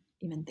me to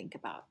even think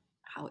about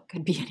how it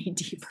could be any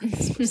deeper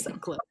because we're so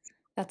close.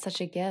 That's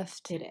such a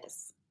gift. It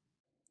is.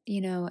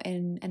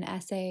 In an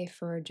essay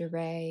for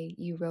Duray,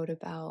 you wrote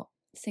about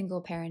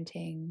single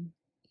parenting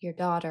your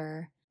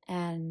daughter,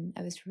 and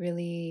I was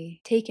really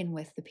taken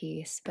with the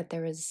piece, but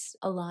there was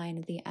a line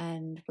at the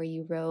end where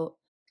you wrote,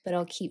 "But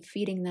I'll keep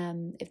feeding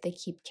them if they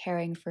keep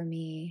caring for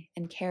me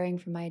and caring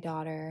for my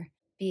daughter,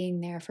 being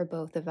there for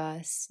both of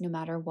us, no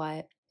matter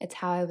what. It's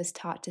how I was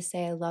taught to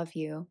say I love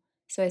you,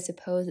 so I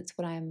suppose it's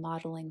what I am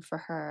modeling for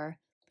her.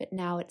 But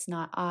now it's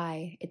not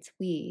I, it's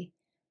we.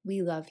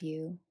 We love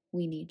you.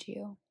 We need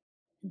you."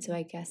 And so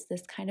I guess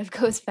this kind of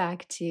goes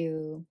back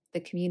to the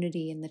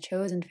community and the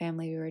chosen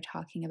family we were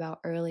talking about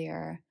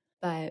earlier.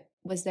 But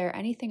was there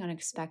anything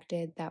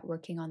unexpected that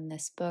working on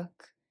this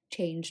book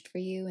changed for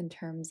you in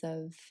terms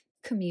of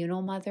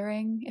communal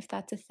mothering, if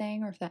that's a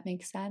thing or if that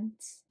makes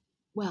sense?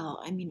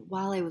 Well, I mean,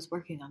 while I was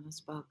working on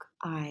this book,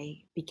 I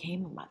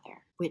became a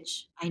mother,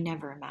 which I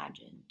never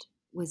imagined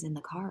was in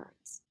the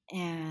cards.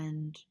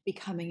 And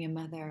becoming a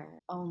mother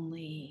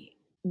only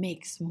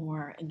makes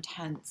more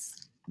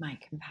intense my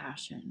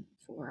compassion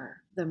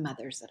for the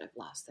mothers that have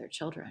lost their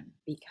children,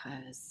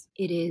 because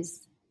it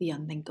is the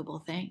unthinkable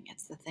thing.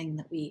 It's the thing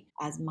that we,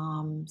 as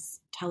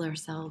moms, tell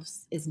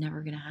ourselves is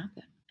never going to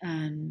happen.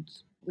 And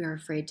we're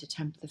afraid to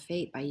tempt the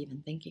fate by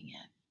even thinking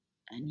it.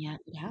 And yet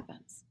it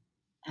happens.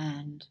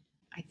 And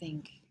I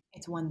think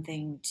it's one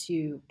thing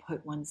to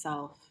put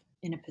oneself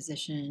in a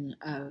position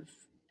of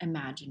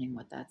imagining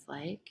what that's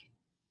like.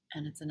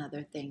 And it's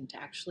another thing to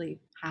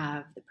actually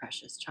have the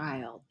precious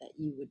child that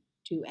you would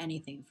do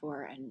anything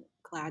for and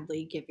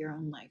gladly give your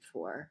own life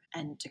for,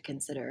 and to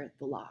consider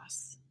the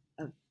loss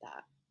of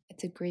that.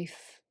 It's a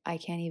grief I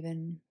can't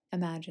even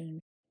imagine.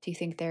 Do you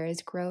think there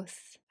is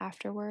growth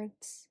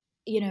afterwards?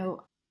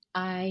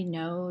 I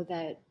know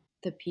that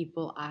the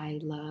people I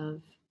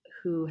love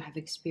who have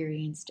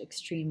experienced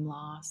extreme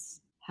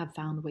loss have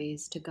found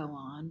ways to go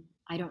on.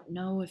 I don't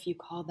know if you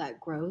call that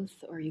growth,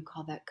 or you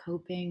call that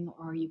coping,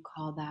 or you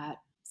call that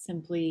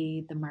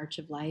simply the march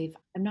of life.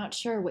 I'm not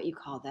sure what you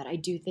call that. I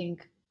do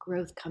think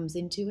growth comes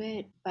into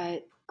it,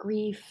 but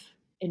grief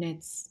in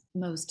its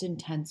most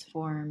intense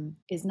form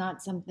is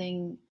not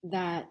something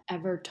that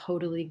ever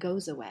totally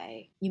goes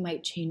away. You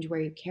might change where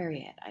you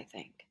carry it, I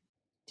think.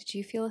 Did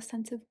you feel a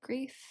sense of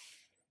grief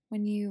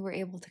when you were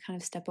able to kind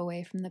of step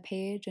away from the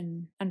page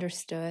and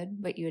understood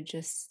what you had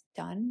just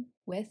done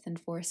with and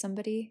for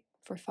somebody,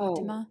 for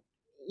Fatima? Oh,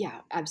 yeah,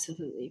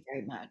 absolutely,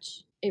 very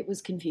much. It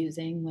was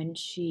confusing when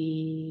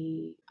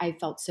I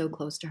felt so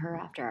close to her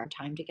after our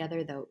time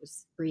together, though it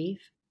was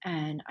brief.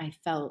 And I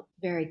felt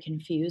very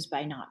confused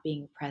by not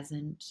being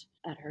present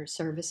at her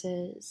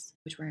services,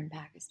 which were in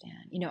Pakistan.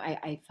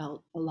 I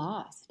felt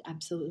lost,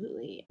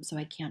 absolutely. So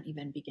I can't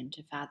even begin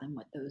to fathom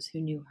what those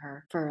who knew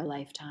her for a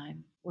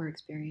lifetime were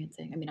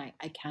experiencing. I mean,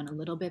 I can a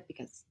little bit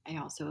because I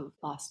also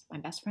lost my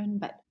best friend,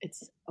 but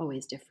it's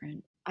always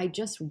different. I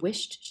just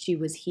wished she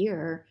was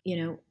here,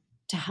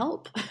 to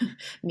help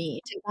me,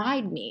 to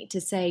guide me,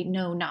 to say,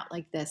 no, not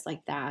like this,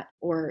 like that.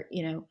 Or,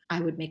 I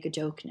would make a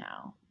joke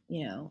now,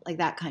 like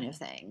that kind of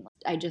thing.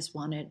 I just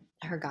wanted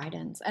her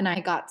guidance. And I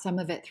got some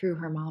of it through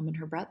her mom and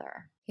her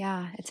brother.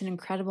 Yeah, it's an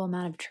incredible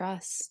amount of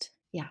trust.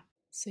 Yeah.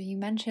 So you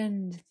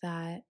mentioned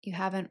that you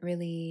haven't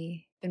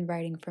really been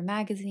writing for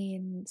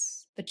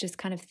magazines, but just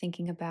kind of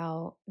thinking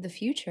about the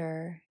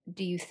future.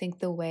 Do you think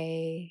the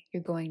way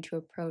you're going to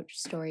approach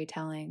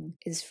storytelling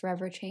is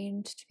forever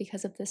changed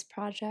because of this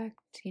project?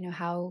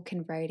 How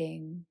can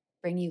writing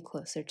bring you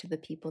closer to the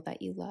people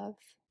that you love?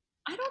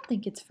 I don't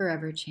think it's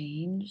forever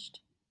changed.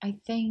 I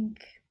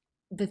think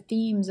the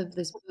themes of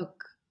this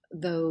book,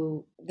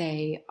 though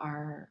they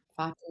are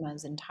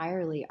Fatima's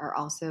entirely, are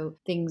also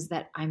things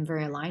that I'm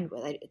very aligned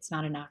with. It's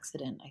not an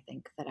accident, I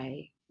think, that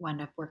I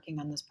wound up working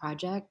on this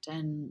project.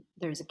 And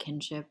there's a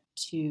kinship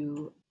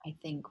to, I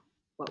think,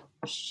 what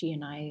she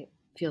and I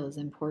feel is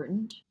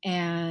important.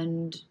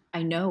 And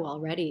I know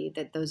already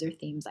that those are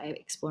themes I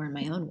explore in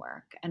my own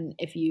work. And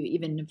if you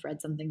even have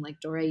read something like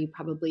Dora, you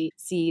probably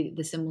see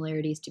the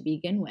similarities to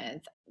begin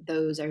with.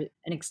 Those are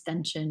an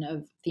extension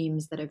of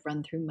themes that have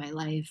run through my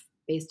life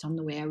based on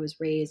the way I was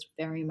raised,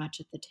 very much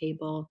at the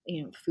table.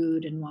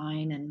 Food and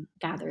wine and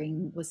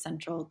gathering was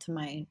central to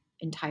my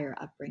entire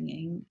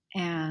upbringing.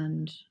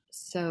 And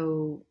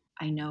so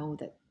I know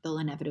that they'll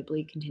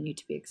inevitably continue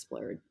to be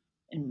explored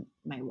in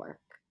my work.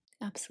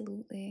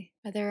 Absolutely.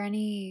 Are there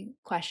any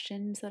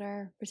questions that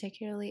are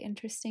particularly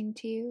interesting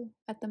to you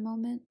at the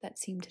moment that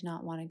seem to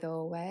not want to go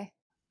away?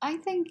 I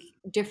think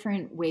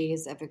different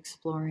ways of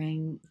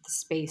exploring the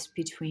space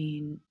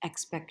between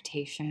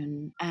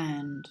expectation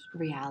and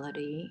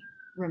reality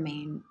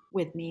remain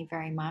with me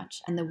very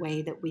much, and the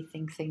way that we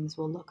think things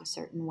will look a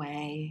certain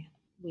way.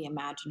 We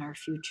imagine our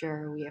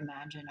future, we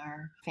imagine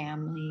our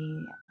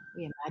family,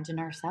 we imagine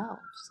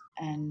ourselves,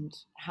 and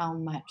how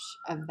much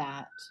of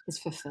that is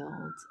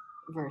fulfilled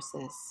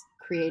versus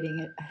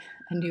creating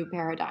a new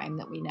paradigm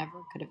that we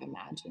never could have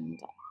imagined.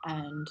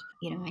 And,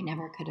 I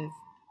never could have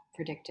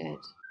predicted,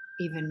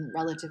 even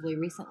relatively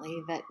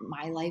recently, that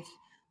my life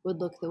would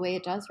look the way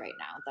it does right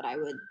now, that I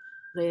would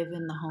live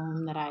in the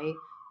home that I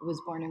was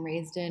born and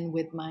raised in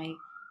with my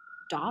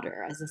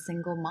daughter as a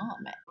single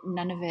mom.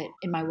 None of it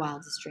in my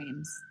wildest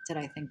dreams did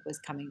I think was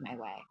coming my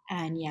way.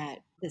 And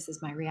yet, this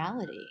is my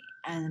reality.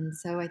 And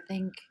so I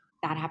think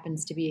that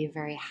happens to be a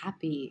very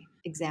happy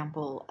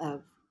example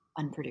of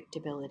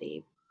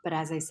unpredictability. But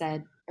as I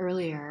said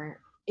earlier,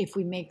 if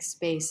we make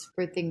space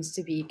for things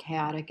to be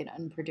chaotic and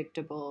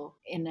unpredictable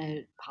in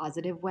a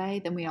positive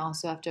way, then we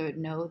also have to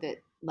know that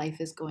life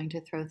is going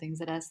to throw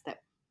things at us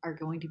that are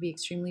going to be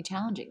extremely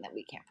challenging, that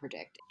we can't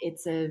predict.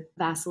 It's a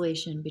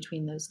vacillation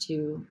between those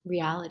two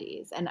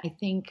realities. And I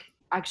think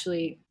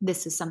actually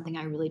this is something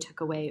I really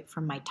took away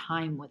from my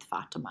time with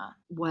Fatima,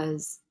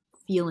 was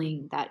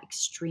feeling that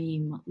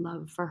extreme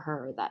love for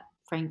her, that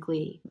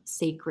frankly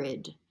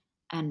sacred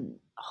and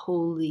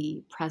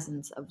holy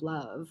presence of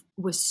love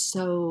was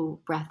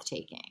so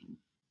breathtaking.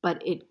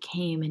 But it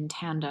came in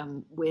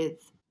tandem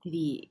with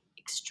the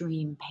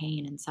extreme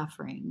pain and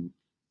suffering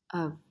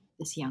of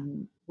this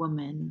young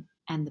woman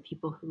and the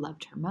people who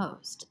loved her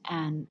most.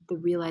 And the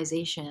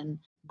realization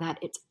that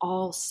it's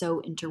all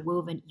so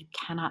interwoven. You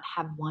cannot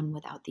have one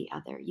without the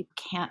other. You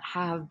can't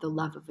have the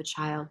love of a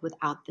child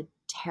without the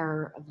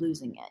terror of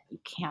losing it. You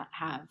can't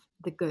have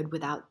the good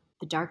without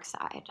the dark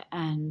side,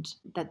 and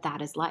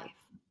that is life.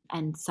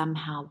 And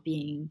somehow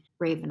being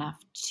brave enough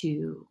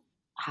to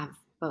have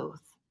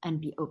both and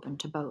be open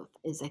to both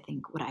is, I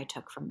think, what I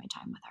took from my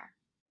time with her.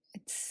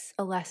 It's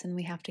a lesson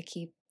we have to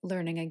keep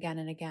learning again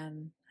and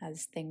again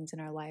as things in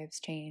our lives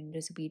change,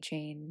 as we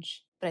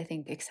change. But I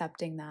think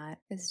accepting that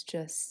is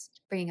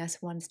just bringing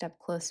us one step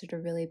closer to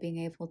really being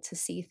able to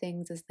see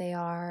things as they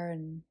are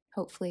and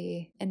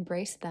hopefully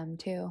embrace them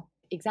too.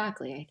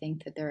 Exactly. I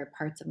think that there are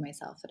parts of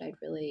myself that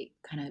I'd really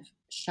kind of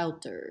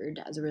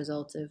sheltered as a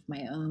result of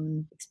my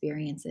own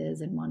experiences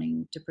and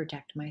wanting to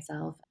protect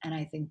myself. And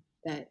I think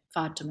that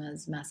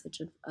Fatima's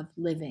message of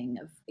living,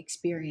 of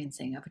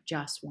experiencing, of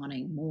just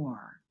wanting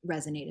more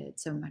resonated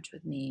so much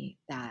with me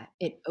that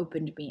it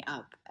opened me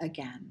up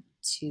again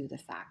to the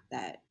fact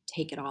that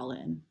take it all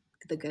in,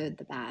 the good,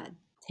 the bad,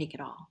 take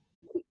it all.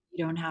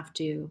 You don't have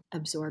to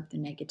absorb the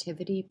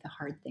negativity. The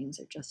hard things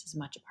are just as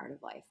much a part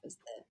of life as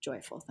the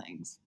joyful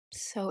things.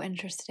 So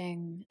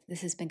interesting.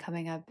 This has been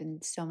coming up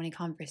in so many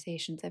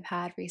conversations I've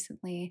had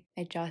recently.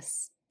 I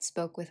just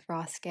spoke with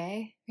Ross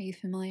Gay. Are you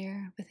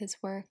familiar with his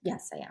work?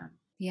 Yes, I am.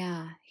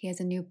 Yeah, he has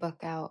a new book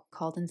out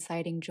called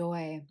Inciting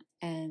Joy.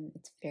 And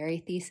its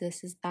very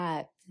thesis is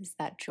that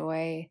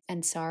joy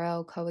and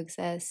sorrow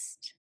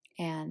coexist.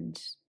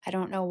 And I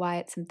don't know why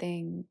it's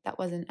something that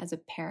wasn't as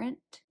apparent,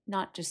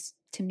 not just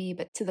to me,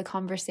 but to the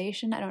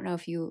conversation. I don't know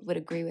if you would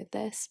agree with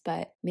this,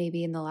 but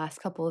maybe in the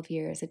last couple of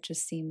years, it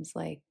just seems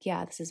like,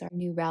 yeah, this is our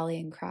new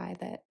rallying cry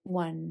that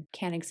one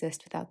can't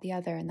exist without the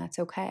other, and that's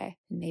okay.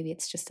 And maybe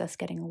it's just us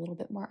getting a little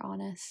bit more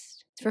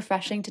honest. It's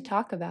refreshing to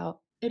talk about.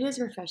 It is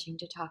refreshing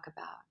to talk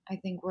about. I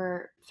think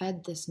we're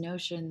fed this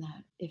notion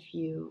that if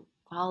you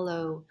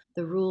follow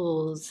the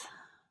rules,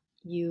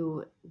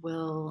 you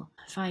will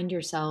find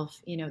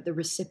yourself, the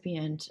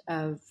recipient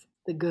of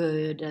the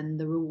good and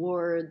the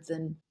rewards.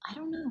 And I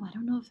don't know. I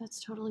don't know if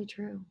that's totally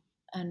true.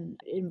 And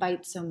it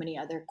invites so many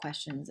other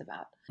questions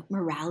about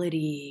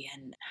morality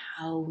and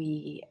how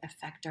we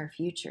affect our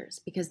futures,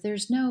 because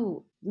there's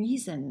no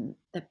reason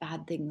that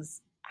bad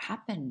things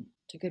happen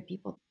to good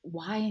people.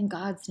 Why in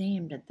God's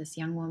name did this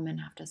young woman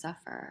have to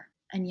suffer?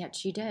 And yet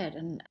she did.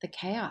 And the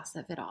chaos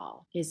of it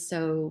all is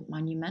so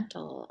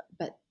monumental.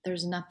 But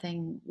there's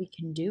nothing we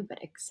can do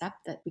but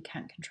accept that we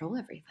can't control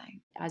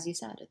everything. As you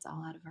said, it's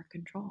all out of our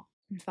control.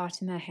 And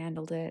Fatima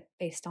handled it,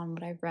 based on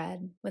what I've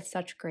read, with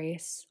such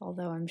grace,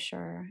 although I'm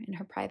sure in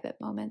her private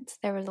moments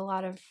there was a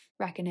lot of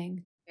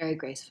reckoning. Very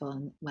graceful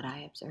in what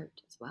I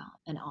observed as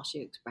well, and all she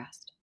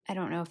expressed. I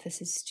don't know if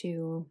this is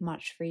too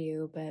much for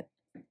you, but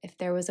if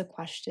there was a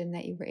question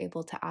that you were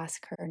able to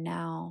ask her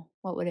now,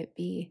 what would it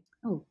be?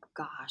 Oh,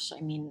 gosh.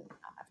 I mean,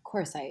 of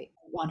course, I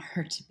want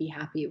her to be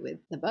happy with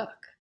the book.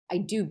 I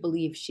do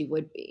believe she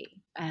would be.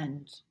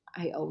 And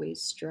I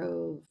always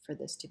strove for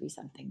this to be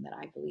something that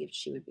I believed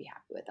she would be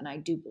happy with. And I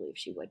do believe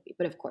she would be.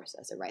 But of course,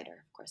 as a writer,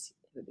 of course,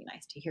 it would be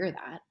nice to hear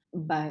that.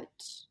 But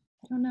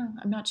I don't know.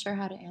 I'm not sure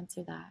how to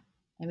answer that.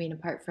 I mean,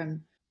 apart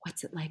from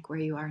what's it like where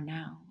you are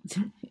now?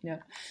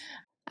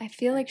 I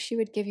feel like she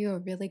would give you a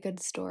really good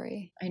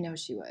story. I know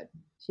she would.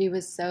 She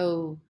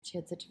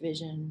had such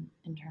vision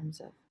in terms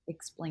of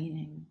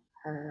explaining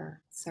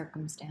her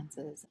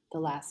circumstances. The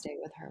last day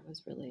with her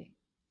was really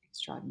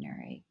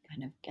extraordinary,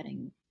 kind of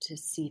getting to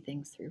see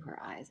things through her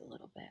eyes a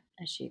little bit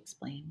as she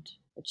explained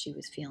what she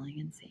was feeling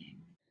and seeing.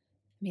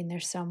 I mean,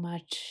 there's so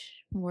much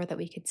more that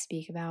we could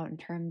speak about in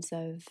terms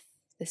of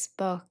this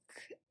book,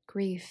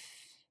 grief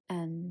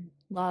and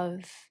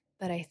love.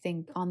 But I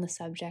think on the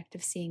subject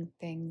of seeing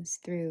things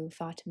through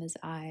Fatima's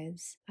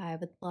eyes, I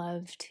would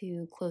love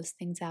to close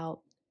things out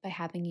by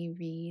having you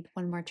read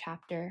one more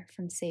chapter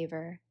from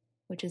Savor,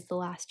 which is the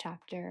last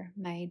chapter,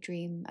 My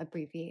Dream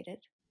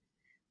Abbreviated.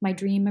 My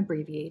Dream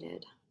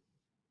Abbreviated.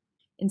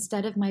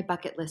 Instead of my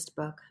bucket list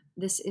book,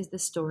 this is the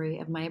story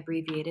of my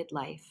abbreviated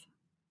life.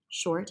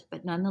 Short,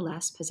 but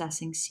nonetheless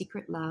possessing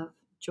secret love,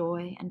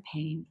 joy and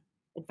pain,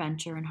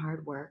 adventure and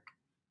hard work,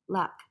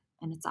 luck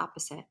and its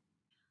opposite.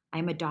 I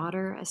am a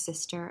daughter, a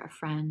sister, a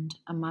friend,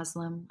 a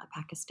Muslim, a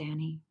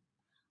Pakistani.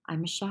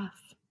 I'm a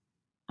chef.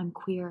 I'm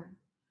queer.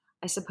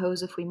 I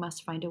suppose if we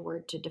must find a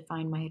word to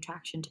define my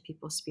attraction to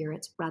people's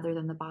spirits rather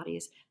than the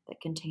bodies that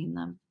contain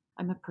them,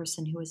 I'm a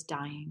person who is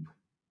dying.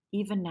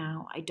 Even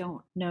now, I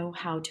don't know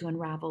how to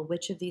unravel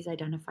which of these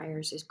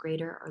identifiers is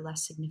greater or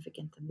less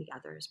significant than the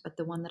others, but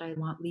the one that I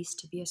want least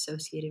to be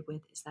associated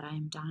with is that I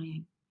am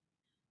dying.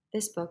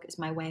 This book is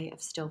my way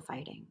of still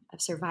fighting,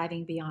 of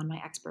surviving beyond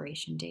my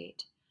expiration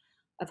date,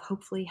 of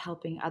hopefully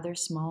helping other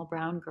small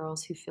brown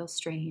girls who feel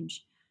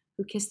strange,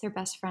 who kiss their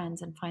best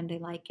friends and find they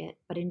like it,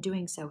 but in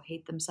doing so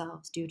hate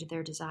themselves due to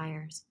their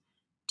desires,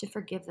 to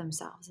forgive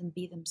themselves and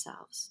be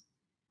themselves.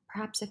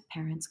 Perhaps if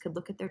parents could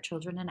look at their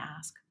children and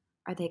ask,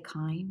 are they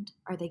kind?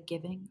 Are they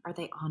giving? Are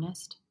they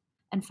honest?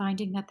 And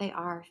finding that they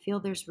are, feel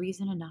there's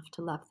reason enough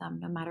to love them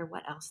no matter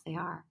what else they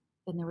are,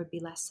 then there would be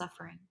less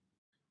suffering.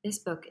 This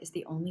book is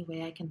the only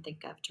way I can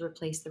think of to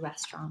replace the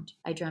restaurant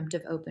I dreamt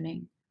of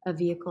opening, a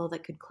vehicle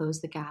that could close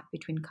the gap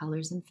between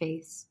colors and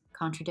faiths,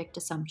 contradict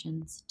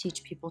assumptions,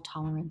 teach people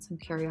tolerance and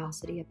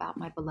curiosity about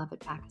my beloved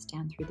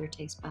Pakistan through their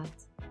taste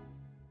buds.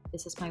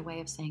 This is my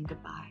way of saying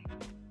goodbye,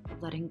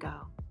 of letting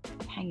go,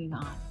 of hanging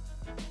on.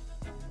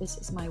 This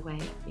is my way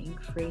of being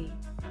free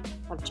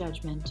of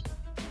judgment,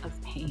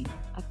 of pain,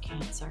 of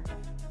cancer,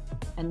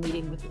 and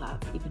leading with love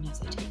even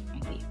as I take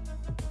my leave.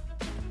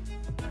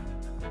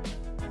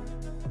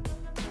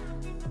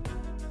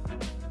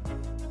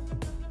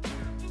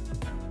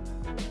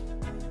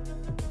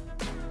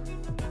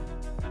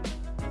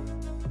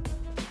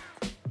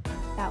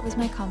 That was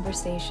my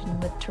conversation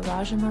with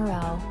Taraja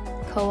Morel,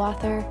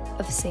 co-author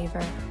of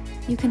Savor.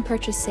 You can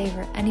purchase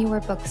Savor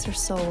anywhere books are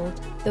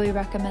sold, though we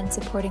recommend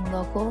supporting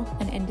local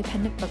and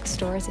independent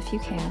bookstores if you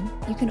can.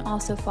 You can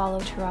also follow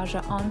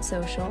Taraja on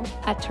social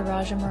at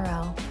Taraja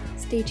Morel.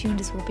 Stay tuned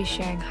as we'll be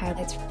sharing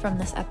highlights from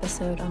this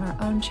episode on our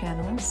own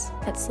channels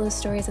at Slow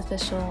Stories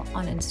Official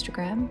on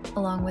Instagram,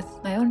 along with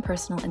my own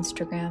personal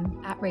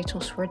Instagram at Rachel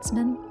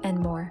Schwartzman, and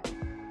more.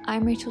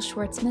 I'm Rachel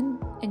Schwartzman,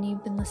 and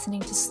you've been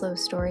listening to Slow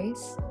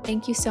Stories.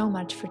 Thank you so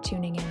much for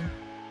tuning in.